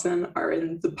Sommersprossen are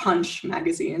in the Punch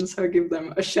magazine, so I give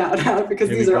them a shout out because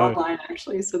these are online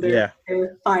actually, so they're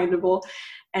findable.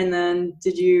 And then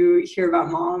Did You Hear About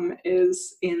Mom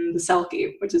is in the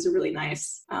Selkie, which is a really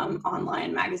nice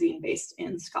online magazine based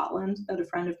in Scotland that a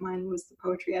friend of mine was the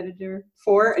poetry editor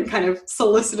for and kind of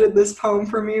solicited this poem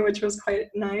for me, which was quite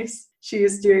nice. She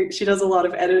does a lot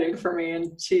of editing for me,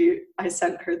 and I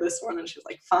sent her this one and she was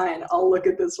like, fine, I'll look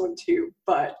at this one too,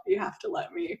 but you have to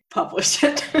let me publish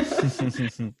it.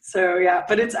 So yeah,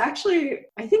 but it's actually,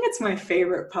 I think it's my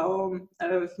favorite poem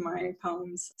of my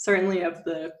poems, certainly of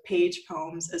the page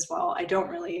poems as well.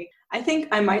 I think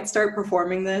I might start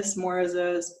performing this more as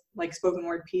a like spoken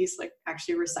word piece, like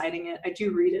actually reciting it. I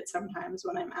do read it sometimes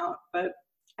when I'm out, but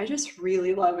I just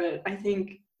really love it. I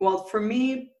think, well, for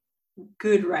me,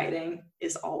 good writing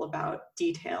is all about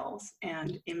details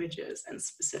and images and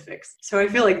specifics. So I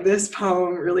feel like this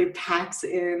poem really packs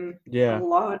in a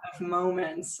lot of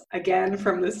moments, again,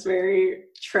 from this very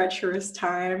treacherous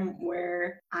time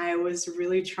where I was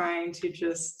really trying to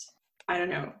just, I don't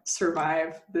know,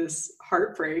 survive this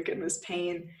heartbreak and this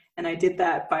pain. And I did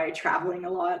that by traveling a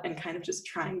lot and kind of just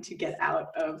trying to get out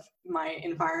of my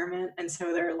environment. And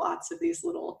so there are lots of these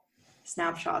little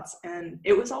snapshots. And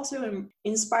it was also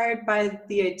inspired by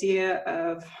the idea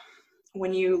of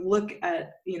when you look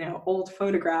at, old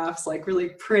photographs, like really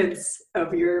prints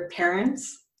of your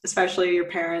parents, especially your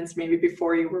parents maybe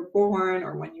before you were born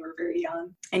or when you were very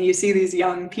young, and you see these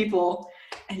young people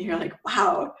and you're like,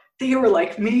 wow, they were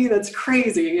like me, that's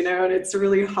crazy, and it's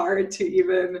really hard to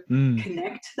even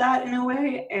connect that in a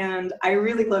way. And I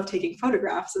really love taking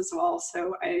photographs as well,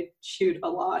 so I shoot a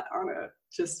lot on a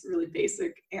just really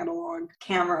basic analog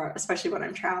camera, especially when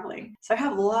I'm traveling. So I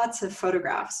have lots of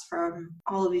photographs from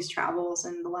all of these travels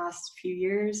in the last few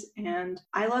years, and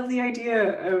I love the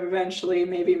idea of eventually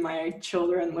maybe my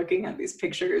children looking at these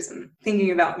pictures and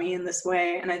thinking about me in this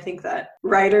way. And I think that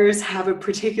writers have a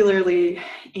particularly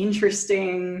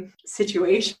interesting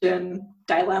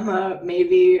dilemma,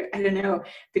 maybe, I don't know,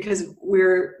 because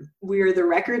we're the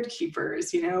record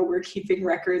keepers, we're keeping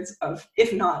records of,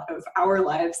 if not of our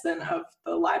lives, then of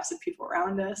the lives of people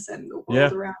around us and the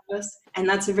world around us. And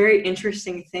that's a very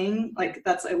interesting thing. Like,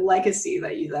 that's a legacy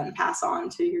that you then pass on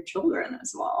to your children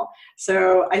as well.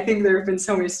 So I think there have been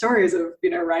so many stories of,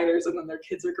 writers, and then their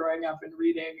kids are growing up and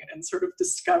reading and sort of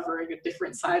discovering a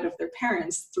different side of their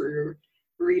parents through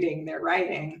reading their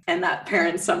writing, and that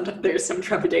parents, there's some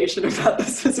trepidation about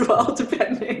this as well,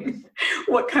 depending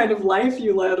what kind of life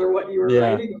you led or what you were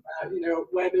writing about.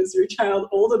 When is your child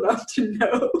old enough to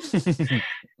know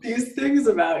these things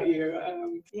about you?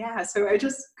 So I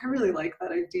really like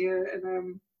that idea,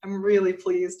 and I'm really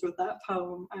pleased with that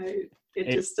poem.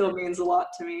 It just still means a lot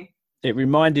to me. It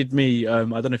reminded me, I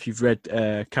don't know if you've read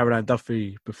Caroline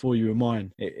Duffy, Before You Were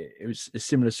Mine. It was a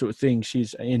similar sort of thing.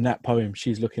 She's in that poem,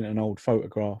 she's looking at an old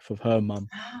photograph of her mum.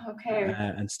 Okay.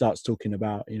 And starts talking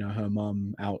about, you know, her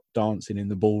mum out dancing in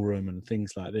the ballroom and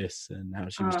things like this, and how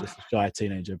she was just a shy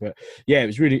teenager. But yeah, it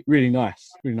was really, really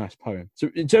nice poem. So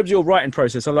in terms of your writing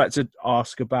process, I'd like to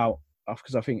ask about,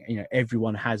 because I think, you know,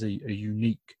 everyone has a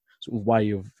unique sort of way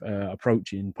of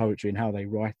approaching poetry and how they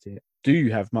write it. Do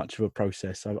you have much of a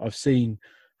process? I've seen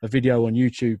a video on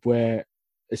YouTube where,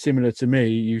 similar to me,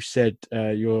 you said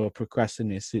you're a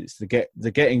procrastinist. It's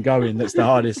the getting going that's the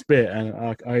hardest bit,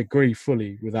 and I agree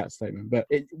fully with that statement. But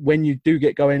when you do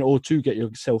get going, or to get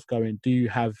yourself going, do you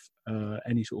have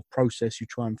any sort of process you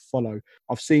try and follow?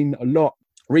 I've seen a lot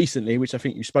recently, which I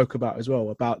think you spoke about as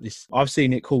well, about this. I've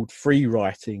seen it called free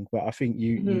writing, but I think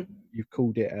you've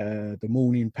called it the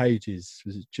morning pages.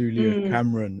 Was it Julia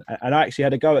Cameron? And I actually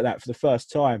had a go at that for the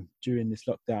first time during this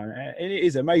lockdown, and it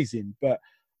is amazing. But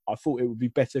I thought it would be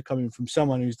better coming from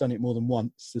someone who's done it more than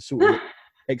once to sort of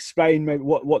explain maybe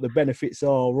what the benefits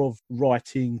are of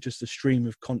writing just a stream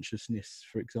of consciousness,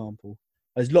 for example.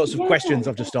 There's lots of questions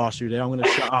I've just asked you there. I'm going to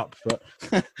shut up, but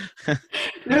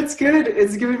no, it's good.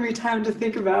 It's given me time to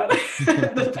think about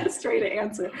the best way to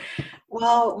answer.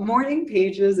 Well, morning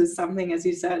pages is something, as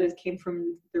you said, it came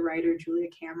from the writer Julia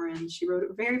Cameron. She wrote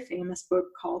a very famous book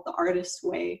called The Artist's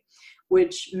Way,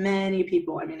 which many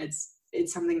people, I mean, it's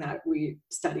something that we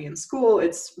study in school.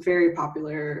 It's a very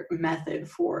popular method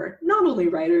for not only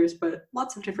writers, but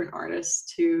lots of different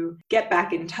artists to get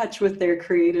back in touch with their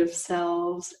creative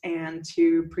selves and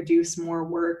to produce more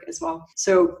work as well.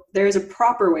 So there's a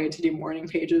proper way to do morning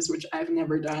pages, which I've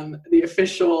never done the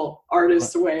official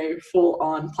Artist's Way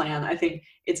full-on plan. I think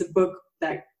it's a book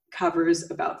that covers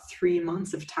about 3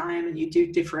 months of time, and you do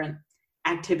different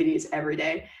activities every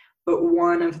day. But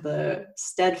one of the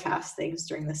steadfast things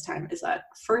during this time is that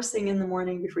first thing in the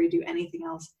morning, before you do anything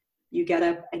else, you get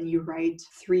up and you write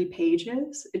 3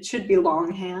 pages. It should be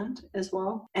longhand as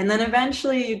well. And then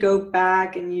eventually you go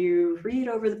back and you read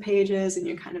over the pages and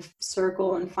you kind of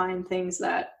circle and find things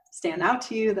that stand out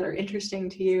to you, that are interesting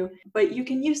to you. But you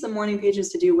can use the morning pages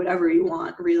to do whatever you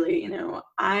want, really. You know,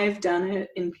 I've done it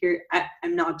in period.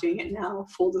 I'm not doing it now,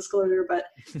 full disclosure, but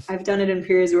I've done it in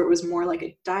periods where it was more like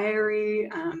a diary,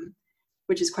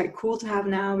 which is quite cool to have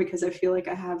now, because I feel like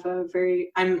I have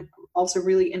I'm also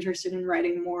really interested in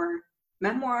writing more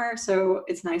memoir. So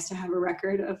it's nice to have a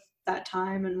record of that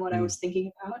time and what I was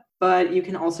thinking about. But you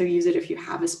can also use it if you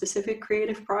have a specific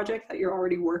creative project that you're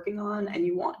already working on and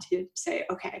you want to say,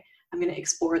 okay, I'm going to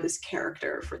explore this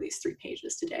character for these 3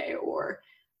 pages today, or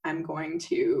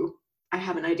I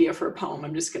have an idea for a poem.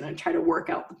 I'm just going to try to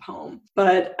work out the poem.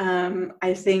 But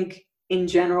I think in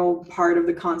general, part of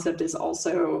the concept is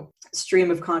also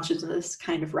stream of consciousness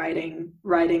kind of writing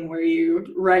where you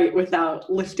write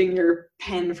without lifting your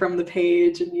pen from the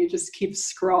page, and you just keep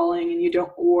scrawling and you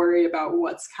don't worry about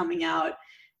what's coming out,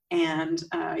 and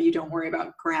you don't worry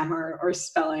about grammar or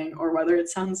spelling or whether it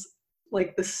sounds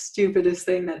like the stupidest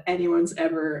thing that anyone's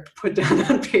ever put down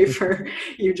on paper.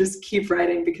 You just keep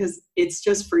writing because it's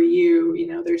just for you. You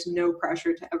know, there's no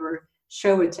pressure to ever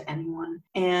show it to anyone.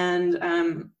 And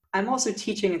I'm also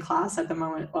teaching a class at the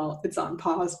moment. Well, it's on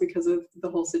pause because of the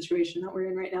whole situation that we're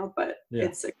in right now, but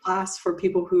It's a class for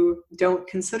people who don't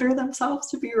consider themselves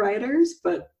to be writers,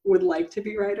 but would like to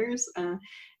be writers.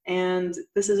 And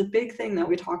this is a big thing that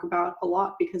we talk about a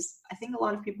lot, because I think a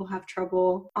lot of people have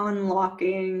trouble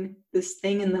unlocking this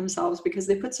thing in themselves because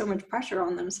they put so much pressure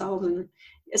on themselves. And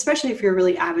especially if you're a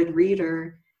really avid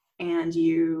reader and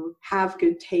you have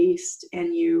good taste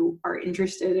and you are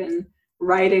interested in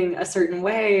writing a certain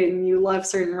way and you love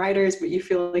certain writers, but you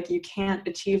feel like you can't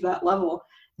achieve that level.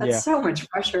 That's so much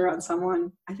pressure on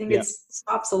someone. I think it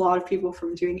stops a lot of people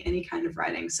from doing any kind of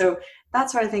writing. So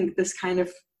that's why I think this kind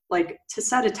of, like, to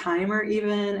set a timer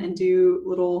even and do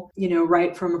little,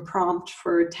 write from a prompt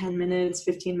for 10 minutes,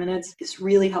 15 minutes is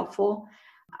really helpful.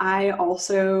 I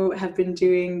also have been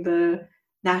doing the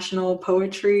National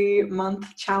Poetry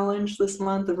Month challenge this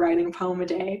month of writing a poem a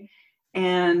day.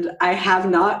 And I have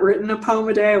not written a poem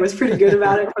a day. I was pretty good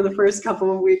about it for the first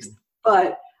couple of weeks,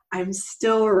 but I'm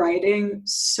still writing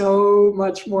so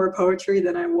much more poetry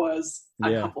than I was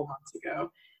a couple months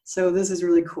ago. So this is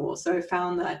really cool. So I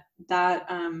found that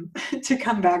to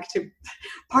come back to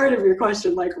part of your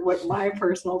question, like what my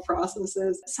personal process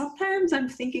is, sometimes I'm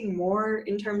thinking more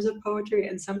in terms of poetry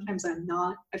and sometimes I'm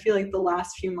not. I feel like the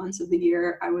last few months of the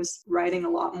year, I was writing a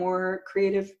lot more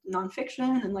creative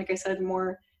nonfiction and, like I said,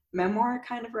 more memoir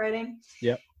kind of writing.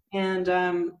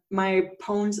 And my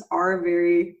poems are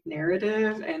very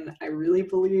narrative, and I really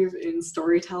believe in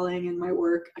storytelling in my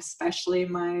work, especially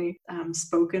my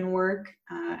spoken work,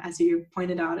 as you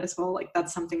pointed out as well. Like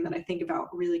that's something that I think about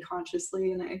really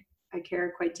consciously, and I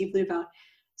care quite deeply about.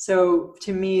 So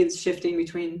to me, it's shifting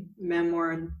between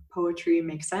memoir and poetry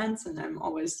makes sense, and I'm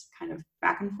always kind of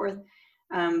back and forth.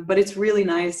 But it's really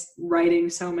nice writing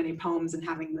so many poems, and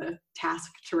having the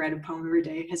task to write a poem every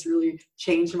day has really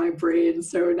changed my brain.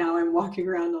 So now I'm walking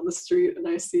around on the street and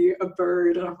I see a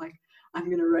bird and I'm like, I'm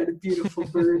going to write a beautiful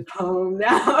bird poem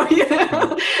now, you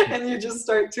know? And you just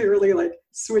start to really like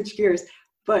switch gears.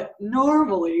 But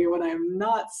normally when I'm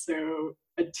not so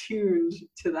attuned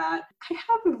to that, I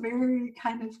have a very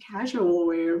kind of casual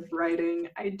way of writing.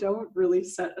 I don't really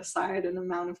set aside an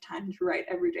amount of time to write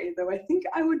every day, though I think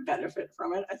I would benefit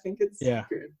from it. I think it's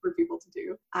good for people to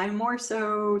do. I'm more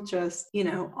so just, you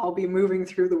know, I'll be moving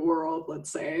through the world,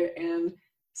 let's say, and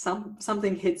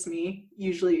something hits me,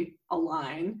 usually a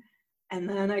line, and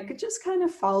then I could just kind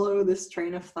of follow this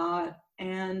train of thought.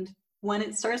 And when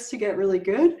it starts to get really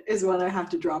good is when I have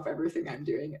to drop everything I'm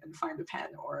doing and find a pen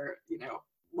or, you know,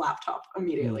 laptop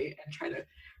immediately and try to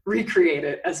recreate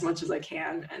it as much as I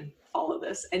can and follow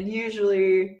this. And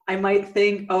usually I might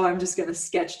think, oh, I'm just going to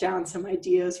sketch down some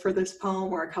ideas for this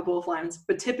poem or a couple of lines.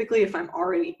 But typically if I'm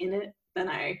already in it, then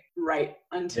I write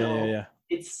until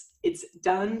it's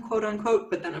done, quote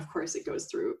unquote. But then of course it goes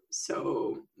through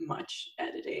so much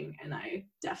editing, and I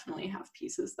definitely have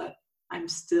pieces that I'm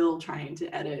still trying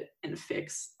to edit and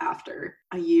fix after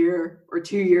a year or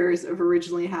 2 years of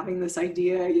originally having this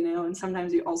idea, you know, and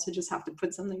sometimes you also just have to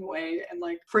put something away and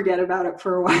like forget about it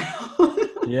for a while.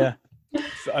 Yeah.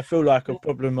 I feel like a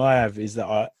problem I have is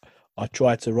that I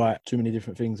try to write too many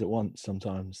different things at once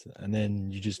sometimes, and then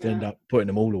you just end up putting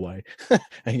them all away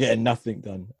and getting nothing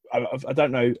done. I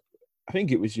don't know. I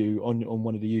think it was you on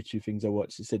one of the YouTube things I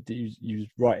watched. It said that you was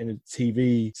writing a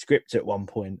TV script at one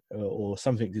point or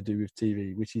something to do with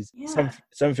TV, which is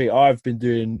something I've been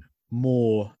doing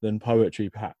more than poetry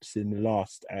perhaps in the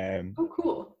last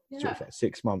sort of like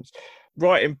 6 months.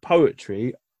 Writing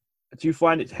poetry, do you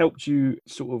find it's helped you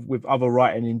sort of with other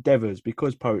writing endeavours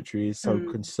because poetry is so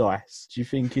concise? Do you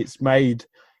think it's made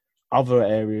other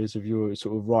areas of your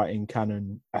sort of writing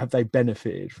canon, have they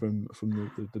benefited from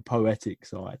the poetic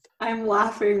side? I'm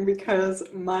laughing because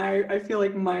I feel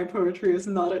like my poetry is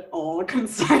not at all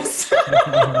concise.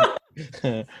 Well,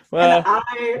 and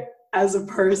I, as a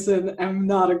person, am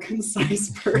not a concise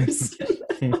person.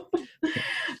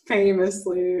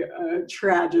 Famously,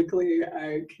 tragically,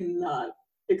 I cannot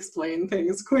explain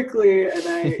things quickly, and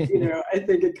I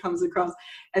think it comes across.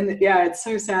 And yeah, it's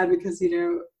so sad because, you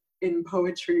know, in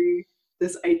poetry,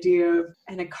 this idea of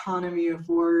an economy of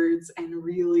words and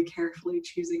really carefully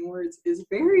choosing words is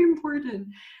very important.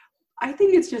 I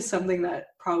think it's just something that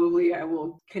probably I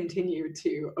will continue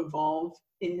to evolve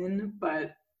in,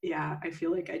 but yeah, I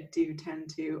feel like I do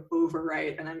tend to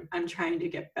overwrite, and I'm trying to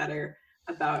get better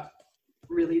about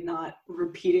really not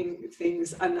repeating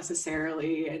things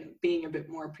unnecessarily and being a bit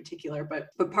more particular.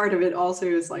 But part of it also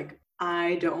is like,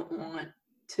 I don't want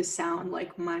to sound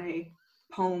like my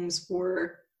poems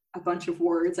were a bunch of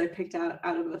words I picked out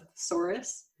of a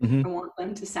thesaurus. I want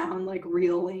them to sound like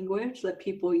real language that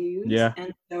people use. Yeah.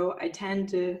 And so I tend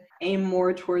to aim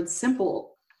more towards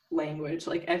simple language,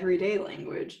 like everyday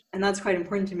language. And that's quite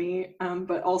important to me.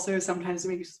 But also sometimes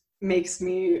makes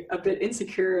me a bit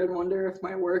insecure and wonder if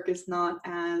my work is not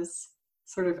as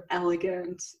sort of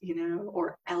elegant, you know,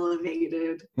 or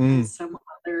elevated as some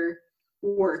other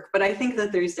work. But I think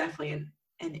that there's definitely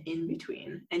an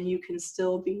in-between, and you can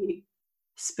still be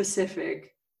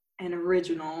specific and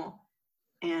original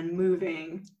and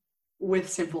moving with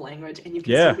simple language, and you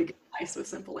can still be nice with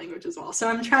simple language as well. So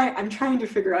I'm trying to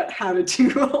figure out how to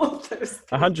do all of those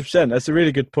things. 100%. That's a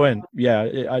really good point.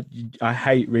 Yeah, I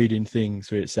hate reading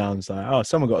things where it sounds like, oh,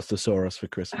 someone got a thesaurus for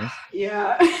Christmas.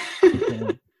 Yeah.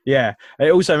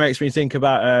 It also makes me think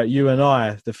about You and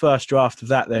I. The first draft of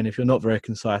that, then, if you're not very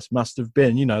concise, must have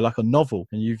been, you know, like a novel,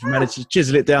 and you've managed to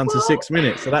chisel it down to 6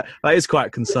 minutes. So that is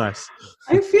quite concise.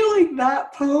 I feel like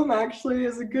that poem actually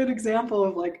is a good example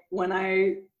of like when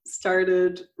I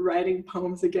started writing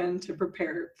poems again to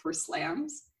prepare for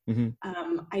slams.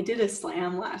 I did a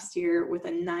slam last year with a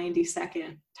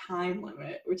 90-second time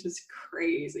limit, which is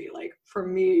crazy. Like for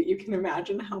me, you can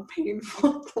imagine how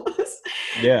painful it was.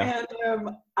 Yeah.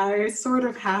 And I sort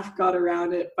of half got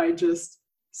around it by just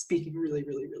speaking really,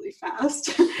 really, really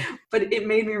fast. But it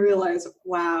made me realize,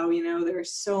 wow, there are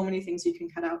so many things you can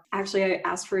cut out. Actually, I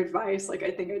asked for advice. Like,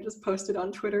 I think I just posted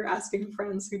on Twitter asking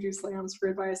friends who do slams for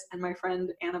advice. And my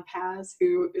friend Anna Paz,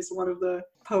 who is one of the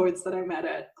poets that I met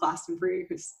at Glastonbury,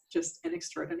 who's just an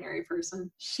extraordinary person,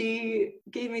 she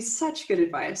gave me such good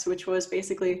advice, which was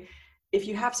basically, if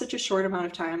you have such a short amount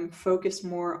of time, focus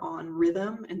more on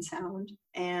rhythm and sound,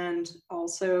 and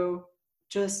also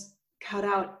just cut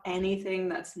out anything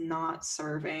that's not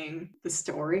serving the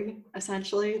story,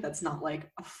 essentially, that's not like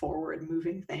a forward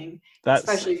moving thing,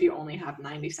 especially if you only have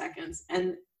 90 seconds.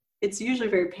 And it's usually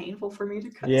very painful for me to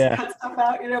cut stuff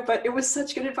out, but it was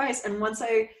such good advice. And once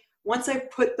I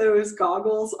put those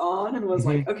goggles on and was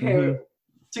like, okay,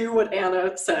 do what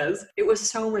Anna says, it was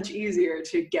so much easier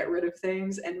to get rid of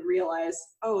things and realize,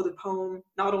 oh, the poem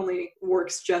not only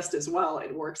works just as well,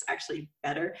 it works actually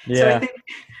better. So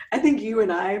I think you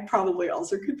and I probably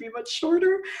also could be much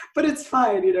shorter, but it's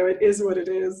fine, it is what it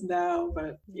is now.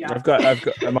 But yeah, I've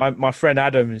got my friend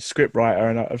Adam is script writer,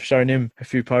 and I've shown him a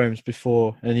few poems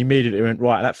before, and he immediately went,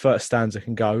 right, that first stanza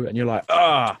can go, and you're like,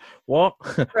 what?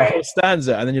 Right. A whole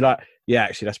stanza, and then you're like, yeah,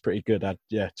 actually that's pretty good.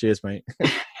 Yeah, cheers, mate.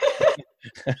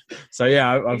 So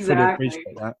yeah, I fully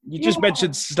appreciate that. You just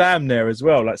mentioned slam there as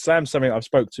well. Like, slam's something I've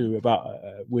spoke to about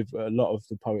with a lot of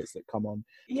the poets that come on.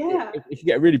 Yeah, it can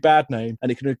get a really bad name,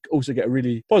 and it can also get a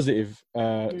really positive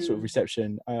sort of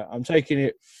reception. I'm taking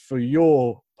it for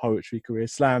your poetry career,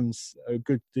 slam's a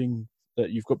good thing that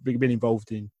you've been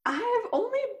involved in. I've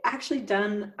only actually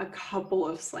done a couple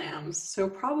of slams, so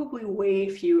probably way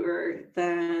fewer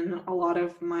than a lot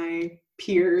of my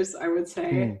peers, I would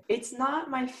say. It's not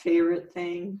my favorite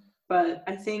thing, but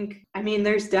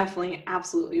there's definitely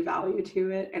absolutely value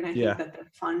to it, and I think that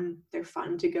they're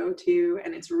fun to go to,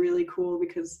 and it's really cool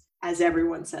because, as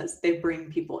everyone says, they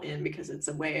bring people in because it's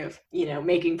a way of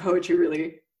making poetry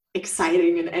really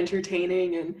exciting and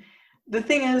entertaining. And the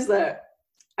thing is that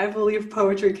I believe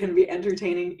poetry can be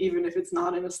entertaining even if it's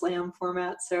not in a slam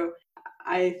format. So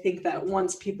I think that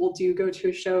once people do go to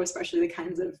a show, especially the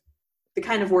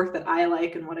kind of work that I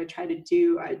like and what I try to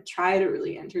do, I try to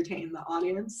really entertain the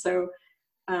audience. So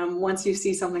once you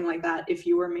see something like that, if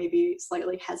you were maybe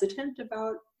slightly hesitant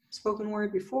about spoken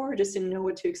word before, just didn't know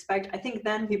what to expect, I think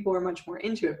then people are much more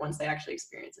into it once they actually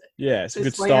experience it. Yeah, it's a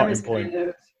good starting point.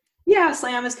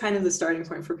 Slam is kind of the starting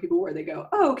point for people where they go,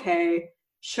 oh, okay,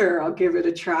 sure, I'll give it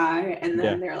a try. And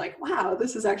then they're like, wow,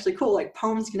 this is actually cool. Like,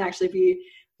 poems can actually be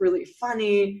really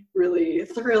funny, really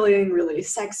thrilling, really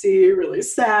sexy, really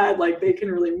sad. Like, they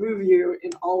can really move you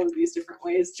in all of these different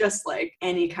ways, just like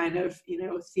any kind of,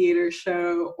 theater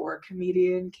show or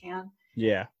comedian can.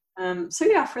 Yeah. So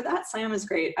yeah, for that, slam is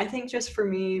great. I think just for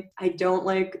me, I don't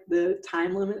like the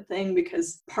time limit thing,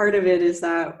 because part of it is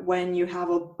that when you have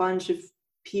a bunch of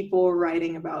people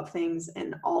writing about things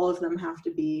and all of them have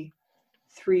to be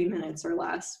 3 minutes or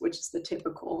less, which is the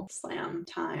typical slam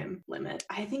time limit,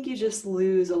 I think you just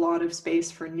lose a lot of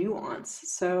space for nuance.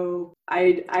 So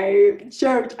I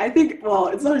joked,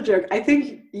 it's not a joke, I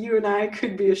think you and I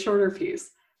could be a shorter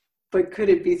piece, but could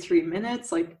it be 3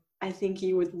 minutes? Like, I think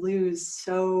you would lose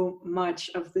so much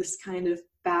of this kind of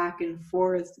back and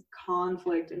forth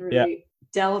conflict and really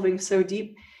delving so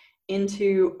deep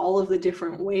into all of the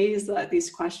different ways that these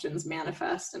questions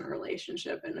manifest in a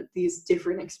relationship and these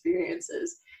different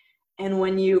experiences. And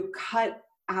when you cut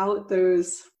out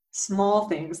those small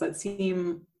things that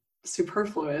seem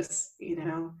superfluous,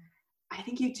 I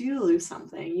think you do lose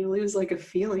something. You lose like a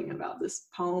feeling about this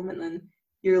poem, and then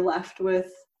you're left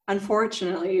with,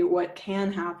 unfortunately, what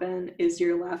can happen is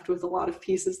you're left with a lot of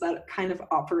pieces that kind of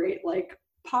operate like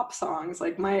pop songs.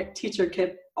 Like, my teacher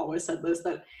Kip always said this,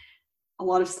 that a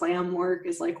lot of slam work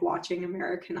is like watching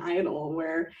American Idol,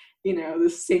 where, the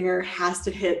singer has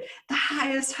to hit the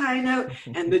highest high note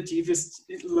and the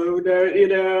deepest low note,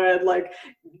 and like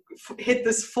hit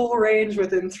this full range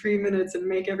within 3 minutes and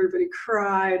make everybody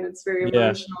cry. And it's very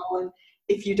emotional. And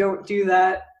if you don't do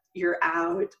that, you're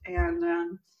out. And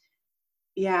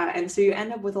and so you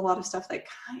end up with a lot of stuff that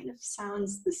kind of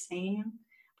sounds the same,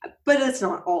 but it's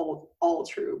not all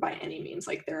true by any means.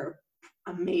 Like, there are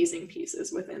amazing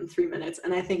pieces within 3 minutes,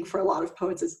 and I think for a lot of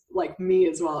poets, is like me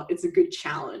as well, it's a good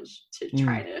challenge to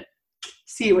try to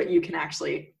see what you can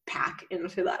actually pack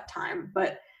into that time.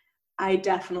 But I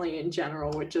definitely in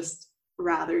general would just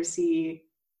rather see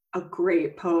a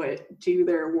great poet do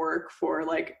their work for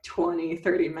like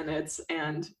 20-30 minutes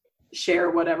and share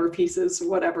whatever pieces,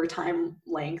 whatever time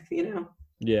length.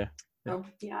 So,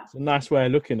 it's a nice way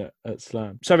of looking at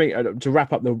slam. Something to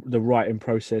wrap up the writing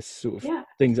process, sort of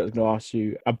things that I was going to ask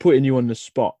you. I'm putting you on the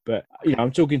spot, but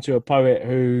I'm talking to a poet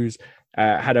who's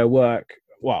had her work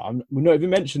we've not even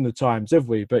mentioned the Times, have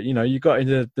we? But, you know, you got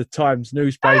into the Times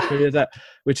newspaper,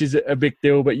 which is a big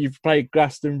deal, but you've played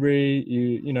Glastonbury,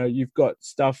 you know, you've got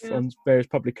stuff on various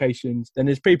publications. And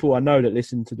there's people I know that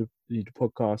listen to the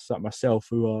podcast, like myself,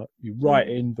 who are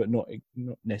writing, but not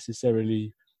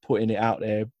necessarily putting it out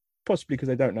there, possibly because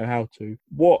they don't know how to.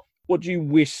 What do you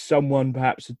wish someone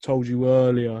perhaps had told you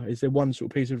earlier? Is there one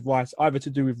sort of piece of advice, either to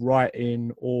do with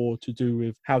writing or to do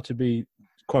with how to be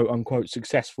quote unquote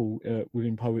successful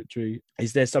within poetry?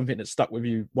 Is there something that stuck with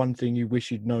you, one thing you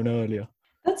wish you'd known earlier?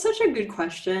 That's such a good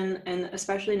question. And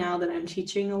especially now that I'm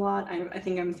teaching a lot, I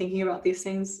think I'm thinking about these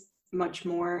things much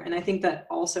more. And I think that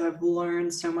also I've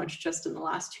learned so much just in the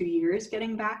last 2 years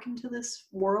getting back into this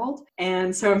world.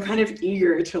 And so I'm kind of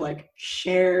eager to like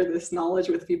share this knowledge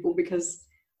with people, because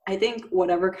I think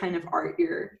whatever kind of art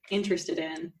you're interested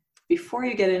in, before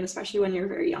you get in, especially when you're a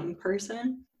very young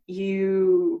person,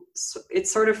 it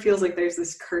sort of feels like there's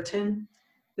this curtain,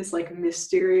 this like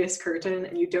mysterious curtain,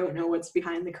 and you don't know what's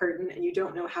behind the curtain, and you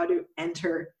don't know how to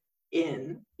enter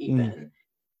in even.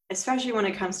 Especially when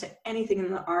it comes to anything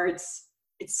in the arts,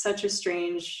 it's such a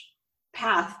strange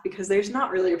path, because there's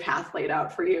not really a path laid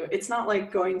out for you. It's not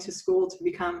like going to school to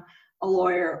become a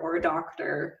lawyer or a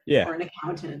doctor or an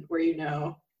accountant, where you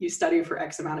know you study for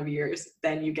X amount of years,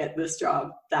 then you get this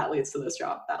job, that leads to this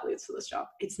job, that leads to this job.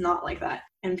 It's not like that.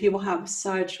 And people have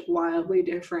such wildly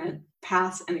different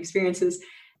paths and experiences,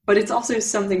 but it's also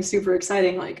something super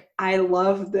exciting. Like, I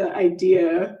love the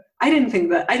idea. I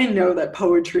didn't know that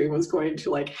poetry was going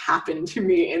to like happen to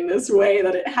me in this way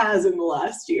that it has in the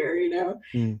last year, you know?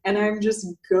 And I'm just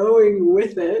going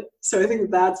with it. So I think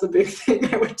that's a big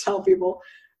thing I would tell people.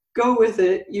 Go with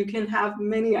it. You can have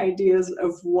many ideas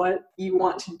of what you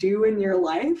want to do in your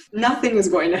life. Nothing is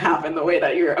going to happen the way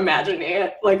that you're imagining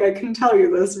it. Like, I can tell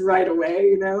you this right away,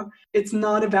 you know? It's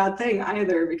not a bad thing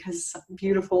either, because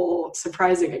beautiful,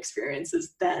 surprising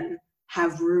experiences then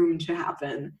have room to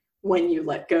happen when you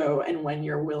let go and when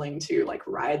you're willing to like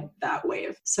ride that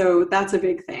wave. So that's a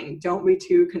big thing. Don't be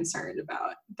too concerned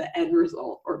about the end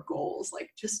result or goals. Like,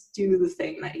 just do the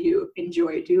thing that you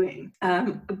enjoy doing.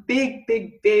 A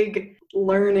big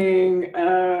learning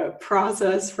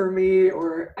process for me,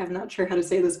 or I'm not sure how to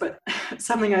say this, but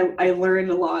something I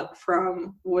learned a lot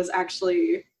from was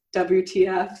actually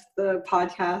WTF, the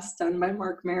podcast done by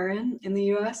Mark Maron in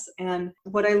the US. And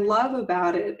what I love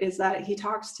about it is that he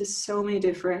talks to so many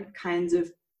different kinds of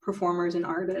performers and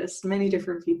artists, many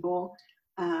different people,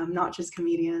 not just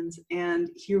comedians. And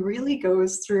he really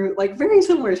goes through, like, very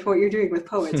similar to what you're doing with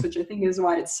poets, which I think is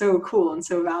why it's so cool and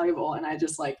so valuable. And I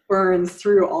just like burn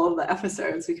through all of the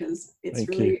episodes because it's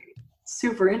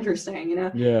super interesting, you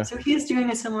know? Yeah. So he's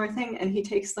doing a similar thing, and he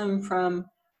takes them from,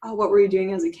 oh, what were you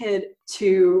doing as a kid,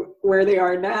 to where they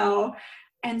are now.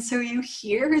 And so you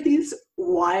hear these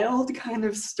wild kind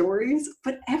of stories,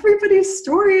 but everybody's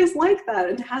story is like that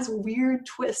and has weird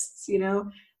twists, you know?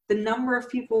 The number of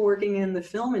people working in the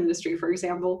film industry, for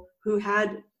example, who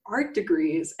had art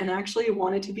degrees and actually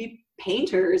wanted to be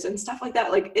painters and stuff like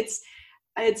that. Like,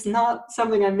 it's not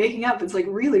something I'm making up. It's like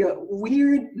really a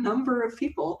weird number of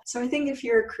people. So I think if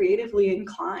you're creatively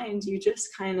inclined, you just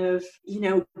kind of, you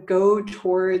know, go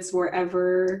towards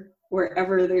wherever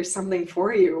there's something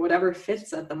for you, whatever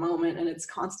fits at the moment, and it's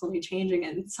constantly changing,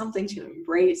 and it's something to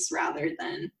embrace rather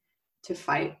than to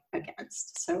fight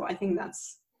against. So I think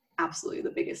that's absolutely the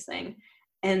biggest thing.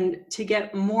 And to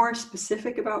get more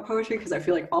specific about poetry, because I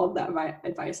feel like all of that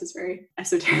advice is very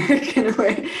esoteric in a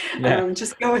way,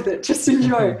 just go with it. Just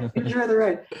enjoy the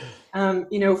ride.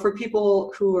 You know, for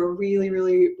people who are really,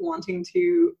 really wanting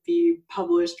to be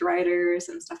published writers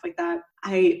and stuff like that,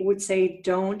 I would say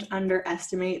don't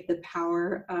underestimate the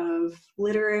power of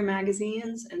literary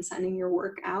magazines and sending your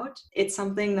work out. It's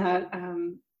something that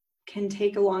can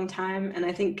take a long time, and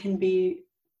I think can be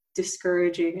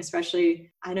discouraging,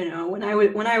 especially, I don't know, when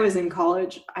I was in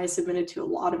college, I submitted to a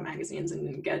lot of magazines and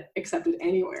didn't get accepted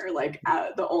anywhere. Like,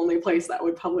 the only place that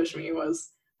would publish me was,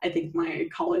 I think, my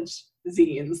college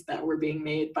zines that were being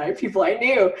made by people I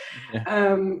knew.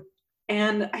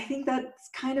 And I think that's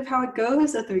kind of how it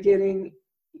goes at the beginning.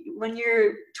 When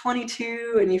you're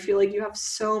 22 and you feel like you have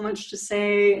so much to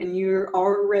say, and you've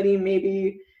already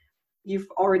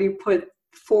put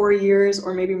 4 years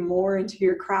or maybe more into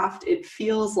your craft, it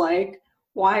feels like,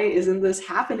 why isn't this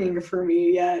happening for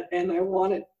me yet? And I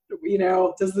want it, you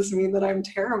know, does this mean that I'm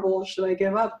terrible? Should I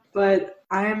give up? But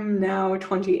I'm now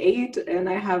 28 and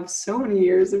I have so many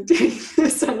years of doing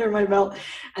this under my belt,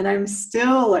 and I'm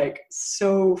still like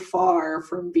so far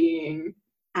from being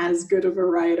as good of a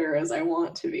writer as I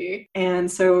want to be. And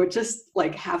so just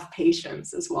like have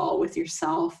patience as well with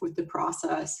yourself, with the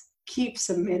process. keep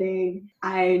submitting.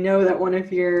 I know that one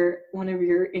of your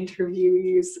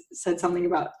interviewees said something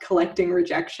about collecting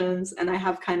rejections, and I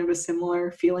have kind of a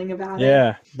similar feeling about it.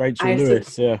 Yeah, Rachel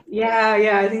Lewis.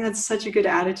 Yeah, I think that's such a good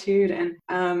attitude,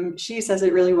 and she says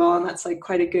it really well, and that's like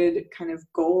quite a good kind of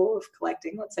goal of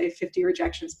collecting, let's say, 50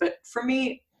 rejections. But for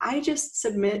me, I just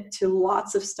submit to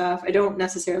lots of stuff. I don't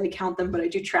necessarily count them, but I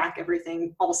do track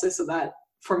everything also, so that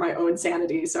for my own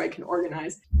sanity, so I can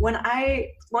organize.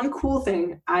 One cool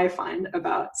thing I find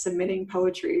about submitting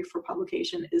poetry for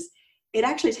publication is it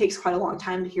actually takes quite a long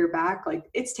time to hear back. Like,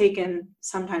 it's taken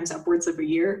sometimes upwards of a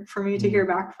year for me to hear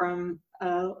back from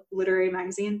a literary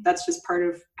magazine. That's just part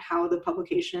of how the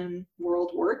publication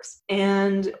world works.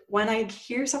 And when I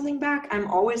hear something back, I'm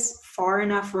always far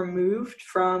enough removed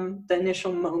from the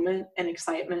initial moment and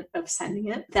excitement of sending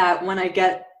it that when I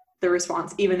get the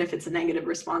response, even if it's a negative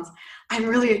response, I'm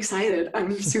really excited.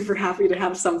 I'm super happy to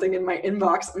have something in my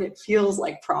inbox, and it feels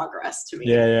like progress to me.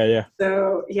 Yeah.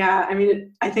 So yeah, I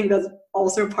mean, I think that's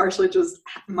also partially just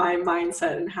my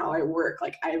mindset and how I work.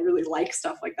 Like, I really like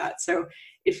stuff like that. So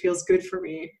it feels good for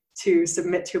me to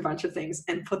submit to a bunch of things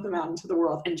and put them out into the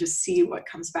world and just see what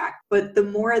comes back. But the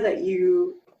more that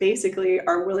you basically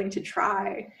are willing to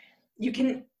try, you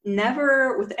can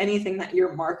never, with anything that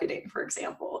you're marketing, for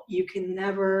example, you can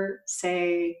never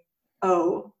say,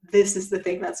 oh, this is the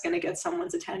thing that's going to get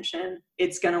someone's attention.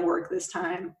 It's going to work this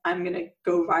time. I'm going to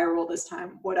go viral this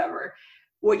time, whatever.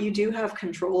 What you do have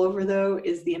control over, though,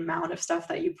 is the amount of stuff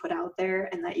that you put out there,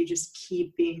 and that you just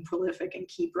keep being prolific and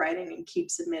keep writing and keep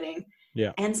submitting.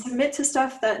 Yeah. And submit to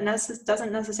stuff that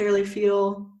doesn't necessarily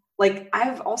feel like.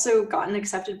 I've also gotten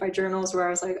accepted by journals where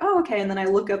I was like, oh, okay. And then I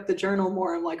look up the journal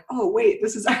more. I'm like, oh, wait,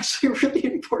 this is actually a really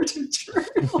important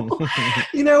journal.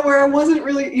 Where I wasn't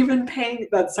really even paying.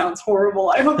 That sounds horrible.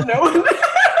 I hope no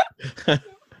one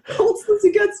holds this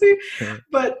against me.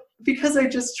 But because I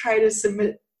just try to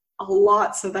submit a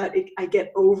lot so that I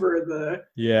get over the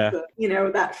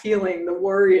that feeling, the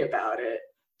worry about it.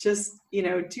 Just,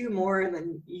 do more, and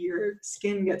then your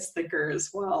skin gets thicker as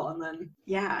well. And then,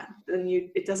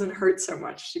 it doesn't hurt so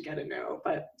much to get a no,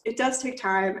 but it does take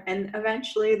time. And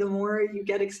eventually, the more you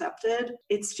get accepted,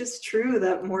 it's just true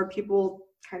that more people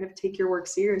kind of take your work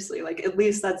seriously. Like, at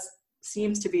least that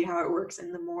seems to be how it works.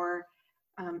 And the more,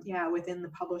 within the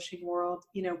publishing world,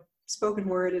 spoken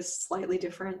word is slightly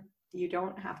different. You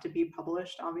don't have to be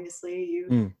published, obviously.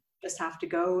 You just have to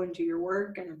go and do your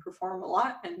work and perform a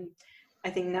lot. And I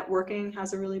think networking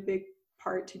has a really big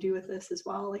part to do with this as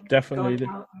well. Like, definitely going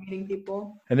out and meeting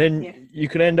people. And then you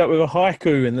can end up with a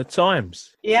haiku in the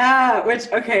Times. Yeah,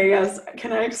 yes.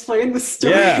 Can I explain the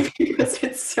story? Yeah. Because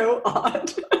it's so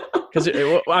odd. Because,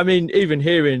 even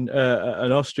hearing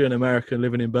an Austrian American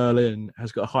living in Berlin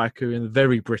has got a haiku in the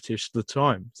very British The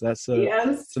Times. That's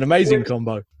it's an amazing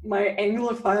combo. My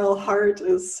Anglophile heart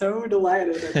is so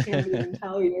delighted. I can't even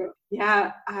tell you.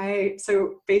 Yeah,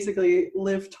 so basically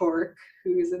Liv Tork,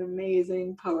 who's an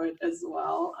amazing poet as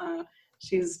well.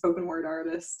 She's a spoken word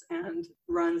artist and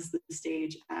runs the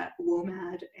stage at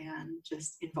WOMAD and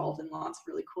just involved in lots of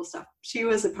really cool stuff. She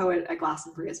was a poet at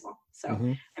Glastonbury as well. So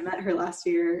I met her last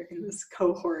year in this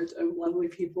cohort of lovely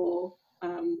people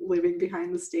living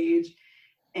behind the stage.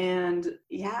 And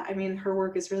her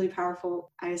work is really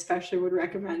powerful. I especially would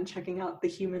recommend checking out The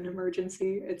Human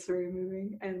Emergency. It's very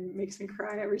moving and makes me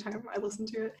cry every time I listen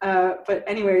to it. But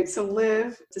anyway, so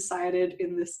Liv decided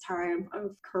in this time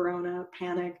of Corona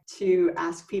panic to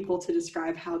ask people to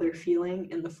describe how they're feeling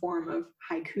in the form of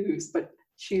haikus, but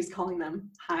she's calling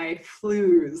them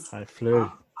haiflus. Haiflu.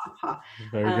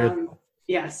 Very good.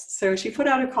 Yes. So she put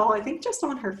out a call, I think just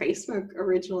on her Facebook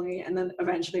originally, and then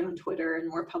eventually on Twitter and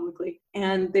more publicly.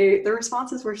 And the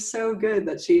responses were so good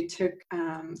that she took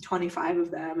 25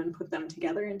 of them and put them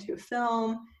together into a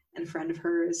film. And a friend of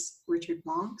hers, Richard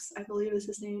Monks, I believe is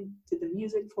his name, did the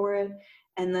music for it.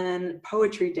 And then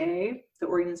Poetry Day, the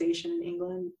organization in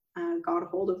England, got a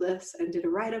hold of this and did a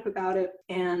write-up about it,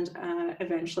 and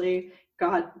eventually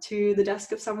got to the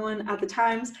desk of someone at the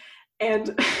Times.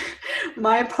 And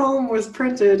my poem was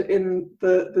printed in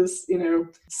this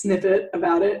snippet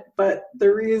about it, but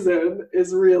the reason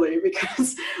is really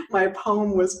because my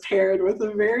poem was paired with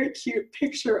a very cute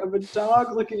picture of a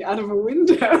dog looking out of a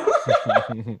window.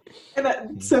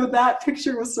 So that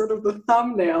picture was sort of the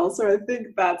thumbnail. So I think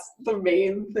that's the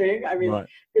main thing. I mean,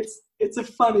 it's a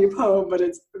funny poem, but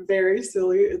it's very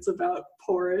silly. It's about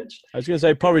porridge. I was going to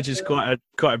say porridge is quite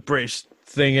a British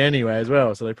thing anyway as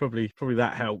well. So they probably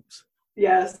that helps.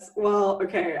 Yes. Well,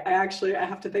 okay. I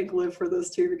have to thank Liv for this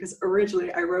too, because originally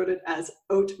I wrote it as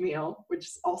oatmeal, which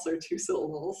is also 2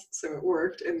 syllables. So it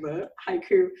worked in the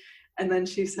haiku. And then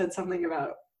she said something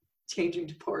about changing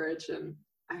to porridge, and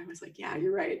I was like, yeah,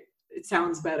 you're right. It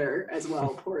sounds better as well.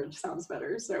 Porridge sounds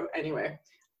better. So anyway,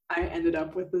 I ended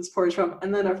up with this porridge poem.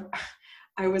 And then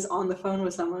I was on the phone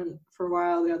with someone for a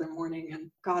while the other morning and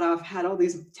got off, had all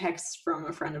these texts from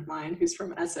a friend of mine who's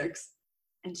from Essex.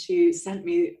 And she sent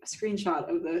me a screenshot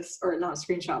of this, or not a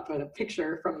screenshot, but a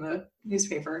picture from the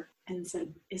newspaper and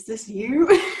said, is this you?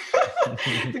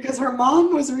 Because her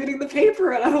mom was reading the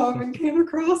paper at home and came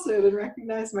across it and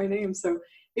recognized my name. So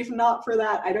if not for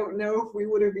that, I don't know if we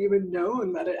would have even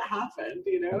known that it happened,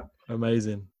 you know?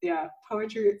 Amazing. Yeah,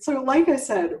 poetry. So like I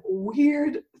said,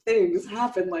 weird things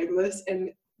happen like this, and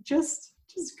just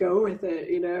go with it,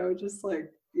 you know? Just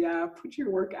like, yeah, put your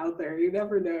work out there. You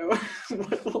never know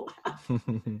what will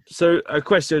happen. So a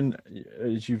question,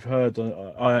 as you've heard,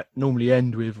 I normally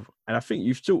end with, and I think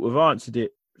you've sort of answered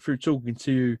it through talking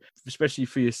to you, especially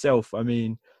for yourself. I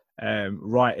mean,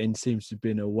 writing seems to have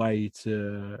been a way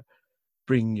to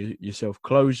bring yourself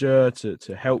closure,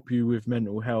 to help you with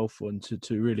mental health, and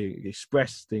to really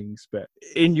express things. But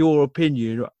in your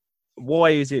opinion, why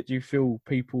is it you feel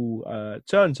people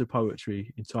turn to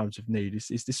poetry in times of need?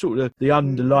 Is this sort of the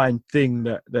underlying thing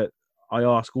that I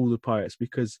ask all the poets?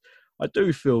 Because I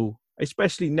do feel,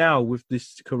 especially now with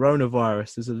this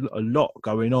coronavirus, there's a lot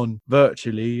going on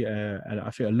virtually, and I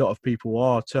think a lot of people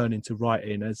are turning to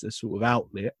writing as a sort of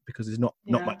outlet because there's not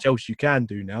much else you can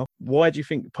do now. Why do you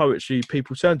think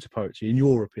people turn to poetry, in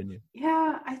your opinion?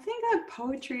 Yeah, I think that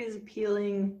poetry is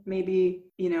appealing, maybe,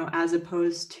 you know, as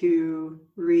opposed to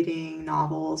reading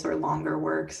novels or longer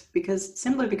works,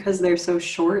 simply because they're so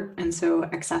short and so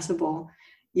accessible.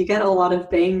 You get a lot of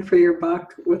bang for your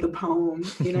buck with a poem,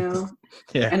 you know?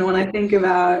 Yeah. And when I think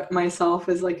about myself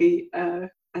as like I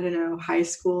don't know, high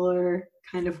schooler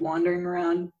kind of wandering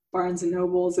around Barnes and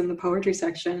Nobles in the poetry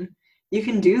section, you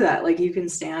can do that. Like you can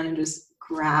stand and just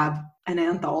grab an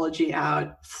anthology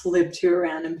out, flip to a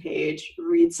random page,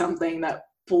 read something that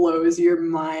blows your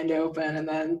mind open, and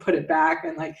then put it back,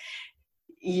 and like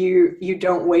you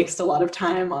don't waste a lot of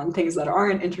time on things that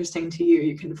aren't interesting to you.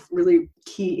 You can really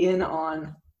key in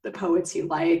on the poets you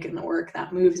like and the work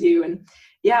that moves you. And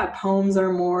yeah, poems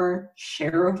are more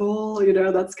shareable, you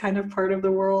know, that's kind of part of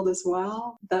the world as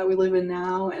well that we live in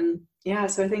now. And yeah,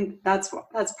 so I think that's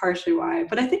partially why.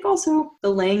 But I think also the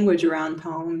language around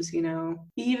poems, you know,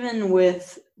 even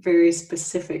with very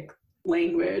specific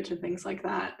language and things like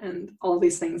that, and all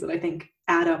these things that I think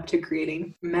add up to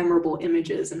creating memorable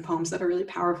images and poems that are really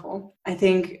powerful. I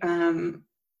think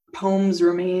poems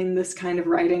remain this kind of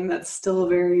writing that's still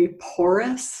very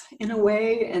porous in a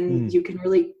way, and you can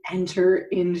really enter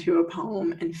into a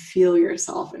poem and feel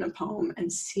yourself in a poem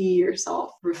and see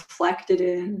yourself reflected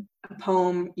in a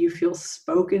poem. You feel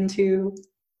spoken to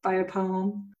by a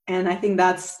poem. And I think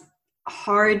that's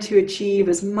hard to achieve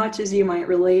as much as you might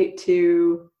relate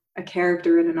to a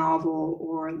character in a novel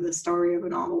or the story of a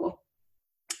novel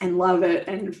and love it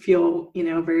and feel, you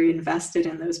know, very invested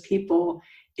in those people.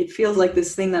 It feels like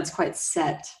this thing that's quite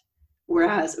set,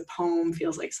 whereas a poem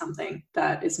feels like something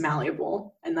that is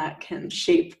malleable and that can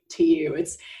shape to you.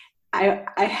 I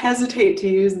hesitate to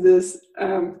use this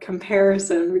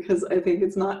comparison because I think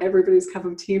it's not everybody's cup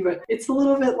of tea, but it's a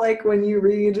little bit like when you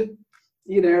read,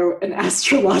 you know, an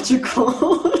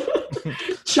astrological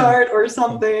chart or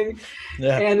something,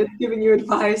 and it's giving you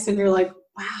advice and you're like,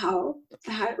 wow,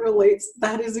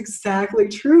 that is exactly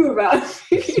true about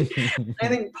me. I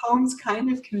think poems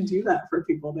kind of can do that for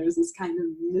people. There's this kind of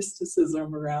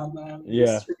mysticism around them.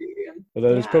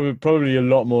 Well, there's probably a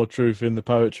lot more truth in the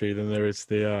poetry than there is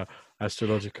the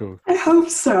astrological. I hope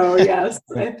so, yes.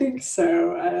 I think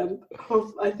so.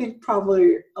 I think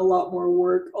probably a lot more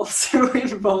work also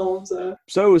involved.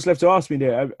 So what's left to ask me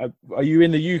there, are you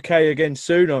in the UK again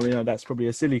soon? I mean, that's probably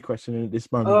a silly question at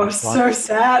this moment. Oh, so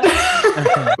sad.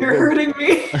 You're hurting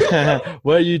me.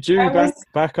 Were you due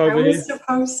back over here? I was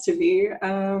supposed to be.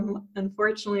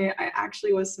 Unfortunately, I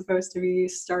actually was supposed to be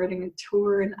starting a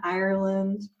tour in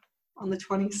Ireland on the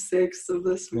 26th of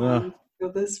this month,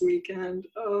 of this weekend.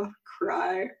 Oh,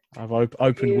 cry. I've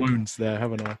opened wounds there,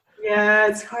 haven't I? Yeah,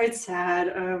 it's quite sad.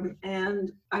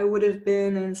 And I would have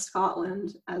been in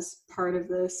Scotland as part of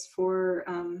this for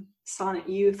Sonnet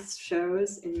Youth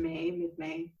shows in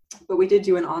mid-May. But we did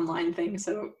do an online thing,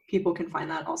 so people can find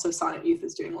that. Also, Sonnet Youth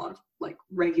is doing a lot of like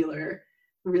regular,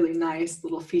 really nice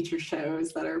little feature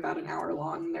shows that are about an hour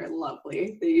long, and they're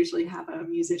lovely. They usually have a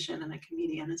musician and a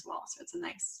comedian as well, so it's a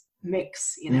nice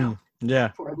mix, you know.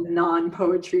 For the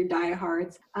non-poetry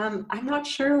diehards. I'm not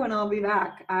sure when I'll be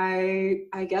back.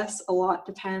 I guess a lot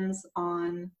depends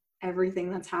on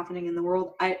everything that's happening in the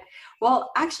world.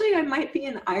 Actually, I might be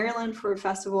in Ireland for a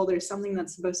festival. There's something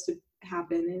that's supposed to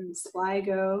happen in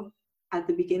Sligo at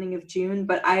the beginning of June,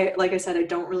 but like I said, I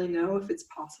don't really know if it's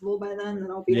possible by then that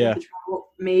I'll be Yeah. able to travel.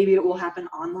 Maybe it will happen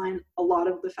online. A lot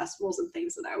of the festivals and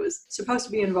things that I was supposed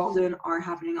to be involved in are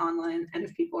happening online, and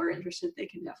if people are interested, they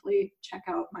can definitely check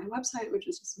out my website, which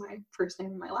is just my first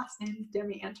name and my last name,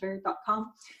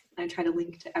 demianter.com. I try to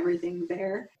link to everything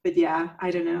there. But yeah, I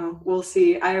don't know. We'll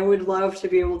see. I would love to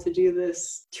be able to do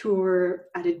this tour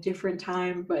at a different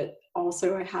time, but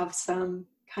also I have some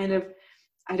kind of,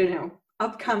 I don't know,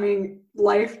 upcoming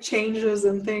life changes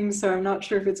and things. So I'm not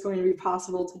sure if it's going to be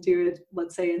possible to do it,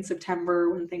 let's say in September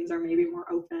when things are maybe more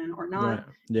open or not. Right.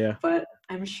 Yeah. But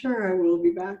I'm sure I will be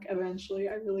back eventually.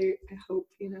 I hope,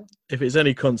 If it's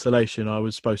any consolation, I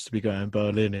was supposed to be going to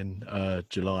Berlin in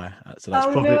July. So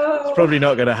that's no. it's probably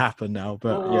not going to happen now,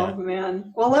 but yeah. Oh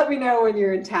man. Well, let me know when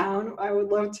you're in town. I would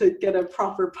love to get a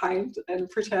proper pint and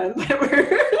pretend that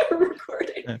we're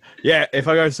recording. Yeah, if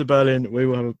I go to Berlin, we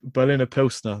will have a Berliner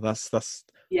Pilsner. That's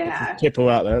yeah. Tipple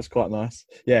out there. That's quite nice.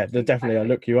 Yeah, definitely. I'll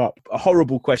look you up. A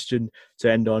horrible question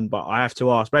to end on, but I have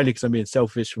to ask, mainly because I'm being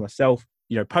selfish for myself.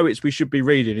 Poets we should be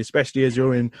reading, especially as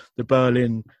you're in the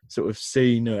Berlin sort of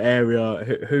scene or area,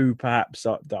 who perhaps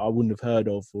that I wouldn't have heard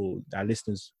of, or our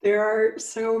listeners. There are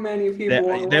so many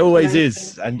people. There always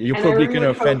is, and you're probably going to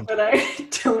offend. But I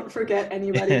don't forget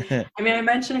anybody. I mean, I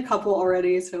mentioned a couple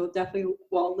already, so definitely,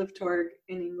 Liv Torg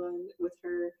in England with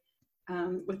her,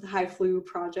 with the High Flu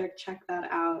project, check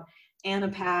that out. Anna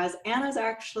Paz. Anna's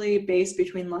actually based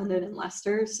between London and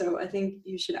Leicester, so I think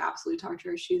you should absolutely talk to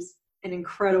her. She's an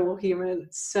incredible human,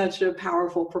 such a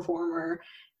powerful performer,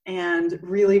 and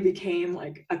really became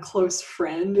like a close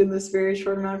friend in this very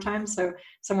short amount of time. So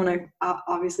someone I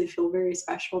obviously feel very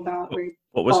special about.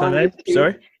 What was her name?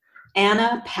 Sorry?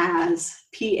 Anna Paz,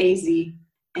 P-A-Z.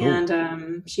 Cool.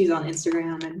 And she's on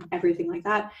Instagram and everything like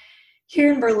that.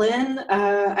 Here in Berlin,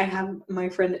 I have my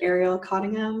friend Ariel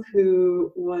Cottingham,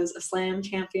 who was a slam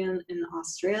champion in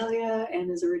Australia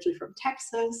and is originally from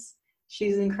Texas.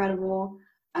 She's incredible.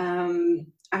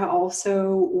 I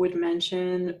also would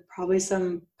mention probably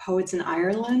some poets in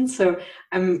Ireland. So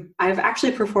I've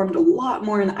actually performed a lot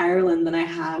more in Ireland than I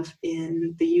have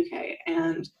in the UK.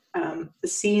 And the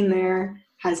scene there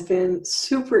has been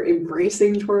super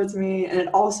embracing towards me. And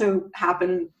it also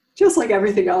happened just like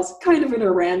everything else, kind of in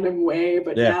a random way.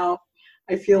 But now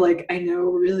I feel like I know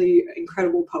really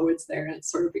incredible poets there, and it's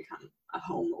sort of become a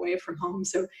home away from home.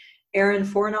 So Erin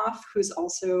Fornoff, who's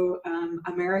also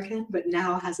American, but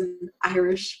now has an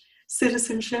Irish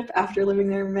citizenship after living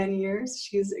there many years.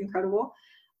 She's incredible.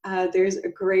 There's a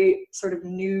great sort of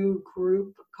new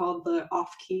group called the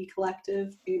Off Key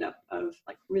Collective, made up of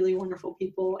like really wonderful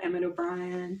people. Emmett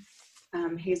O'Brien,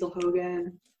 Hazel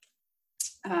Hogan,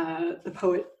 the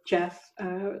poet Jeff,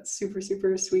 super,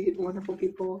 super sweet, wonderful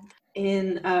people.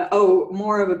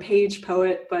 More of a page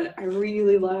poet, but I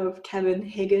really love Kevin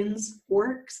Higgins'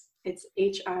 works. It's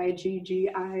Higgins.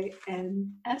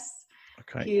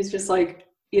 Okay. He's just like,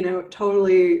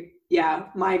 totally,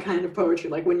 my kind of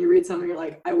poetry. Like when you read something, you're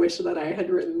like, I wish that I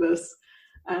had written this.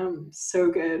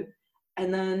 So good.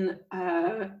 And then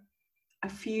a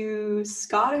few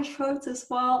Scottish poets as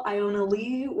well. Iona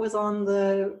Lee was on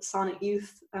the Sonnet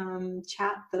Youth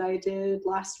chat that I did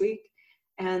last week.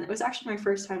 And it was actually my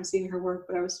first time seeing her work,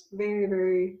 but I was very,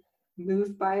 very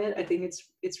moved by it. I think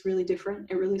it's really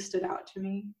different. It really stood out to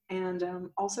me. And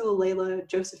also Layla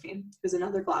Josephine, who's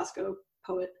another Glasgow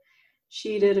poet.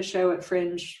 She did a show at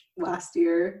Fringe last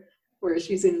year where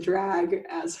she's in drag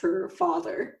as her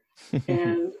father.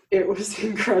 And it was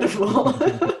incredible.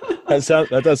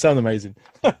 That does sound amazing.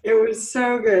 It was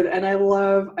so good.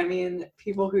 And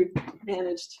people who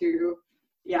managed to,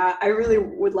 I really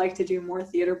would like to do more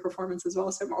theater performance as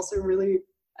well. So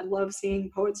I love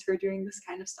seeing poets who are doing this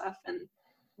kind of stuff and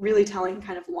really telling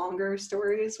kind of longer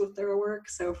stories with their work.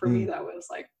 So for me, that was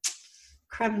like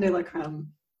creme de la creme.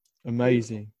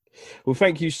 Amazing. Well,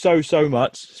 thank you so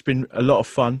much. It's been a lot of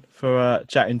fun for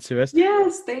chatting to us.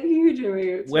 Yes, thank you,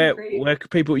 Jimmy. Where can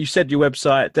people, you said your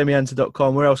website,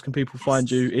 demianter.com. Where else can people find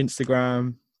you?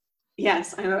 Instagram?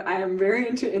 Yes, I am very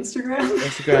into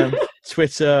Instagram,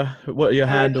 Twitter. What are your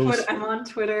handles? I'm on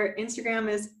Twitter. Instagram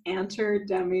is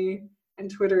AnterDemi,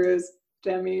 and Twitter is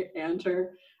DemiAnter.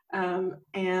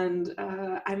 And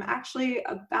I'm actually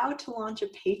about to launch a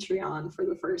Patreon for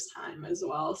the first time as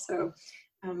well. So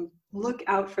look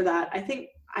out for that.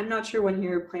 I'm not sure when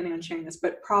you're planning on sharing this,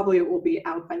 but probably it will be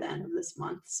out by the end of this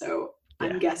month. So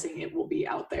I'm guessing it will be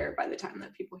out there by the time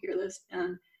that people hear this.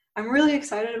 And I'm really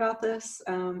excited about this.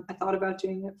 I thought about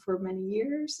doing it for many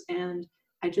years, and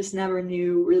I just never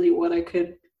knew really what I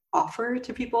could offer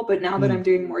to people. But now that I'm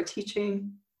doing more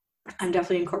teaching, I'm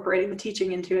definitely incorporating the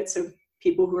teaching into it. So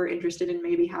people who are interested in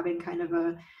maybe having kind of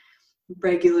a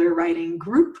regular writing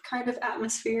group kind of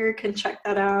atmosphere can check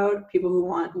that out. People who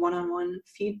want one-on-one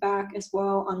feedback as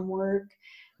well on work.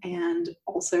 And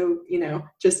also,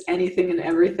 just anything and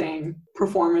everything,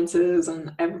 performances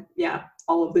and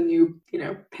all of the new,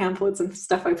 pamphlets and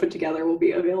stuff I put together will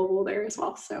be available there as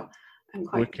well. So I'm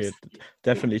quite wicked.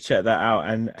 Definitely check that out.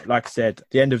 And like I said,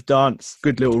 The End of Dance,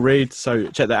 good little read. So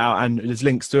check that out. And there's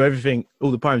links to everything, all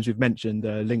the poems we've mentioned,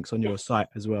 links on your site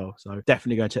as well. So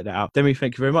definitely go and check that out. Demi,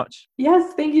 thank you very much.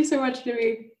 Yes, thank you so much,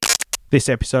 Jimmy. This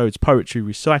episode's poetry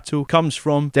recital comes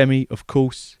from Demi, of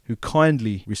course, who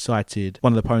kindly recited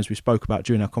one of the poems we spoke about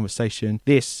during our conversation.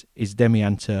 This is Demi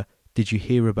Anter, Did You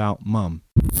Hear About Mum?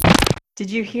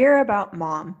 Did you hear about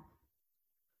Mom?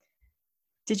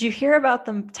 Did you hear about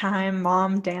the time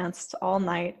Mom danced all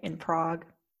night in Prague?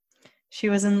 She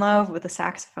was in love with a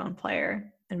saxophone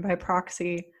player, and by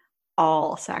proxy,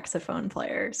 all saxophone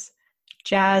players.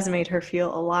 Jazz made her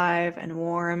feel alive and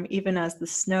warm, even as the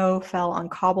snow fell on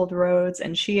cobbled roads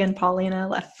and she and Paulina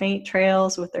left faint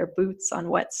trails with their boots on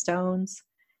wet stones.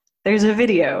 There's a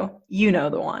video, you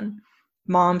know the one.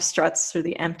 Mom struts through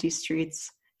the empty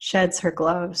streets, sheds her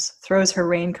gloves, throws her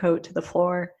raincoat to the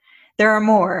floor. There are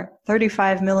more,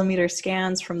 35mm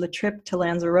scans from the trip to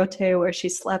Lanzarote where she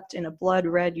slept in a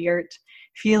blood-red yurt,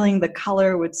 feeling the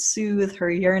color would soothe her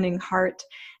yearning heart,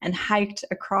 and hiked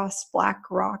across black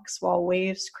rocks while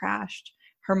waves crashed,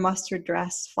 her mustard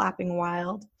dress flapping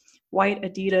wild, white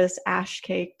Adidas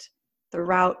ash-caked. The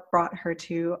route brought her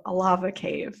to a lava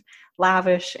cave,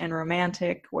 lavish and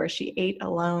romantic, where she ate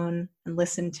alone and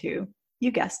listened to, you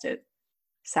guessed it,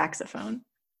 saxophone.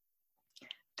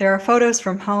 There are photos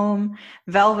from home,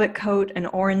 velvet coat and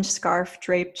orange scarf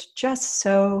draped just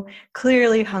so,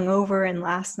 clearly hung over in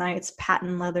last night's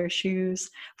patent leather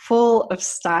shoes, full of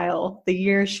style, the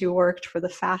year she worked for the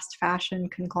fast fashion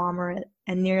conglomerate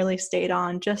and nearly stayed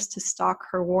on just to stock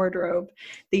her wardrobe,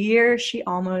 the year she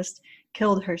almost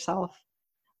killed herself,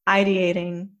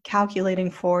 ideating, calculating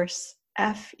force,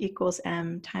 F equals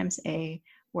M times A,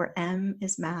 where M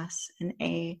is mass and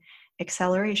A,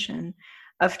 acceleration,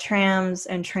 of trams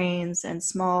and trains and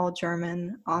small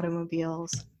German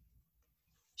automobiles.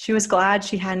 She was glad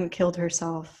she hadn't killed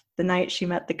herself the night she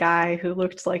met the guy who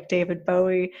looked like David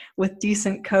Bowie with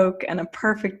decent coke and a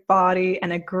perfect body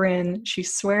and a grin she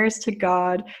swears to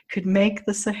God could make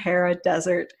the Sahara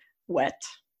Desert wet.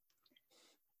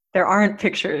 There aren't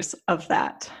pictures of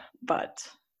that, but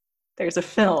there's a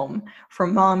film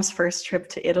from Mom's first trip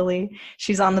to Italy.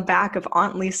 She's on the back of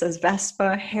Aunt Lisa's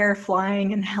Vespa, hair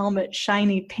flying and helmet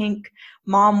shiny pink.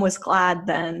 Mom was glad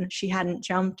then she hadn't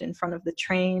jumped in front of the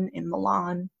train in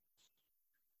Milan.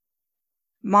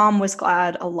 Mom was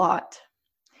glad a lot,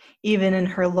 even in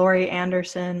her Laurie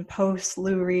Anderson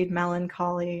post-Lou Reed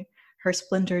melancholy, her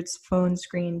splintered phone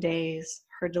screen days,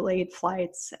 her delayed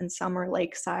flights and summer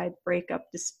lakeside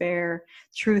breakup despair,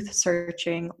 truth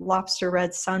searching, lobster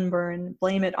red sunburn,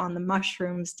 blame it on the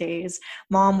mushrooms days.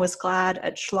 Mom was glad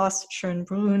at Schloss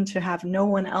Schönbrunn to have no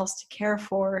one else to care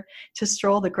for, to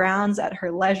stroll the grounds at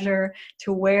her leisure,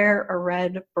 to wear a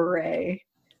red beret.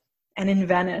 And in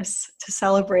Venice, to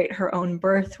celebrate her own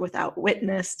birth without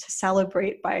witness, to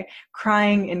celebrate by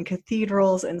crying in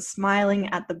cathedrals and smiling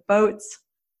at the boats.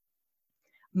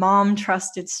 Mom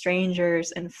trusted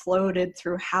strangers and floated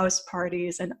through house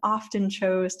parties and often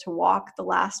chose to walk the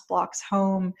last blocks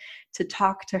home, to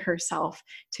talk to herself,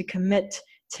 to commit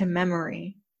to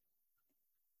memory.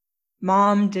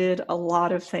 Mom did a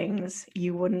lot of things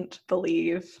you wouldn't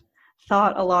believe,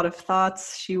 thought a lot of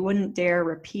thoughts she wouldn't dare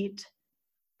repeat,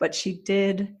 but she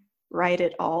did write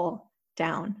it all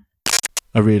down.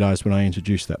 I realised when I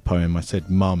introduced that poem, I said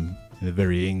mum in a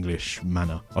very English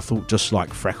manner. I thought just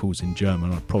like freckles in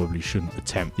German, I probably shouldn't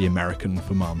attempt the American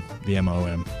for mum, the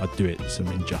M-O-M. I'd do it some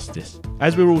injustice.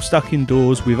 As we're all stuck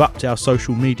indoors, we've upped our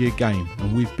social media game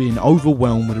and we've been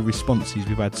overwhelmed with the responses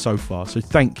we've had so far. So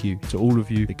thank you to all of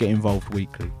you that get involved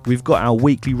weekly. We've got our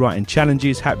weekly writing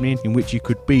challenges happening in which you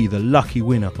could be the lucky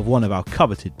winner of one of our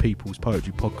coveted People's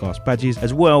Poetry Podcast badges,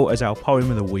 as well as our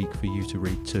poem of the week for you to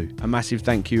read too. A massive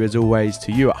thank you as always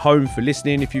to you at home for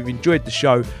listening. If you've enjoyed the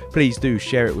show, please do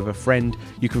share it with a friend.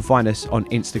 You can find us on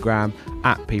Instagram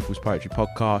at People's Poetry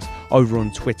Podcast, over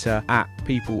on Twitter at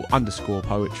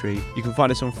people_poetry. You can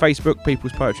find us on Facebook,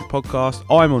 People's Poetry Podcast.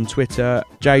 I'm on Twitter,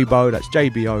 JBO, that's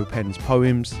JBO Pens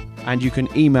Poems. And you can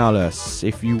email us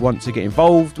if you want to get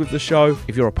involved with the show,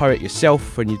 if you're a poet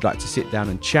yourself and you'd like to sit down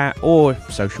and chat, or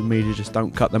if social media just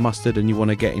don't cut the mustard and you want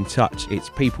to get in touch, it's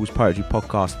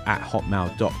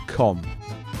peoplespoetrypodcast@hotmail.com.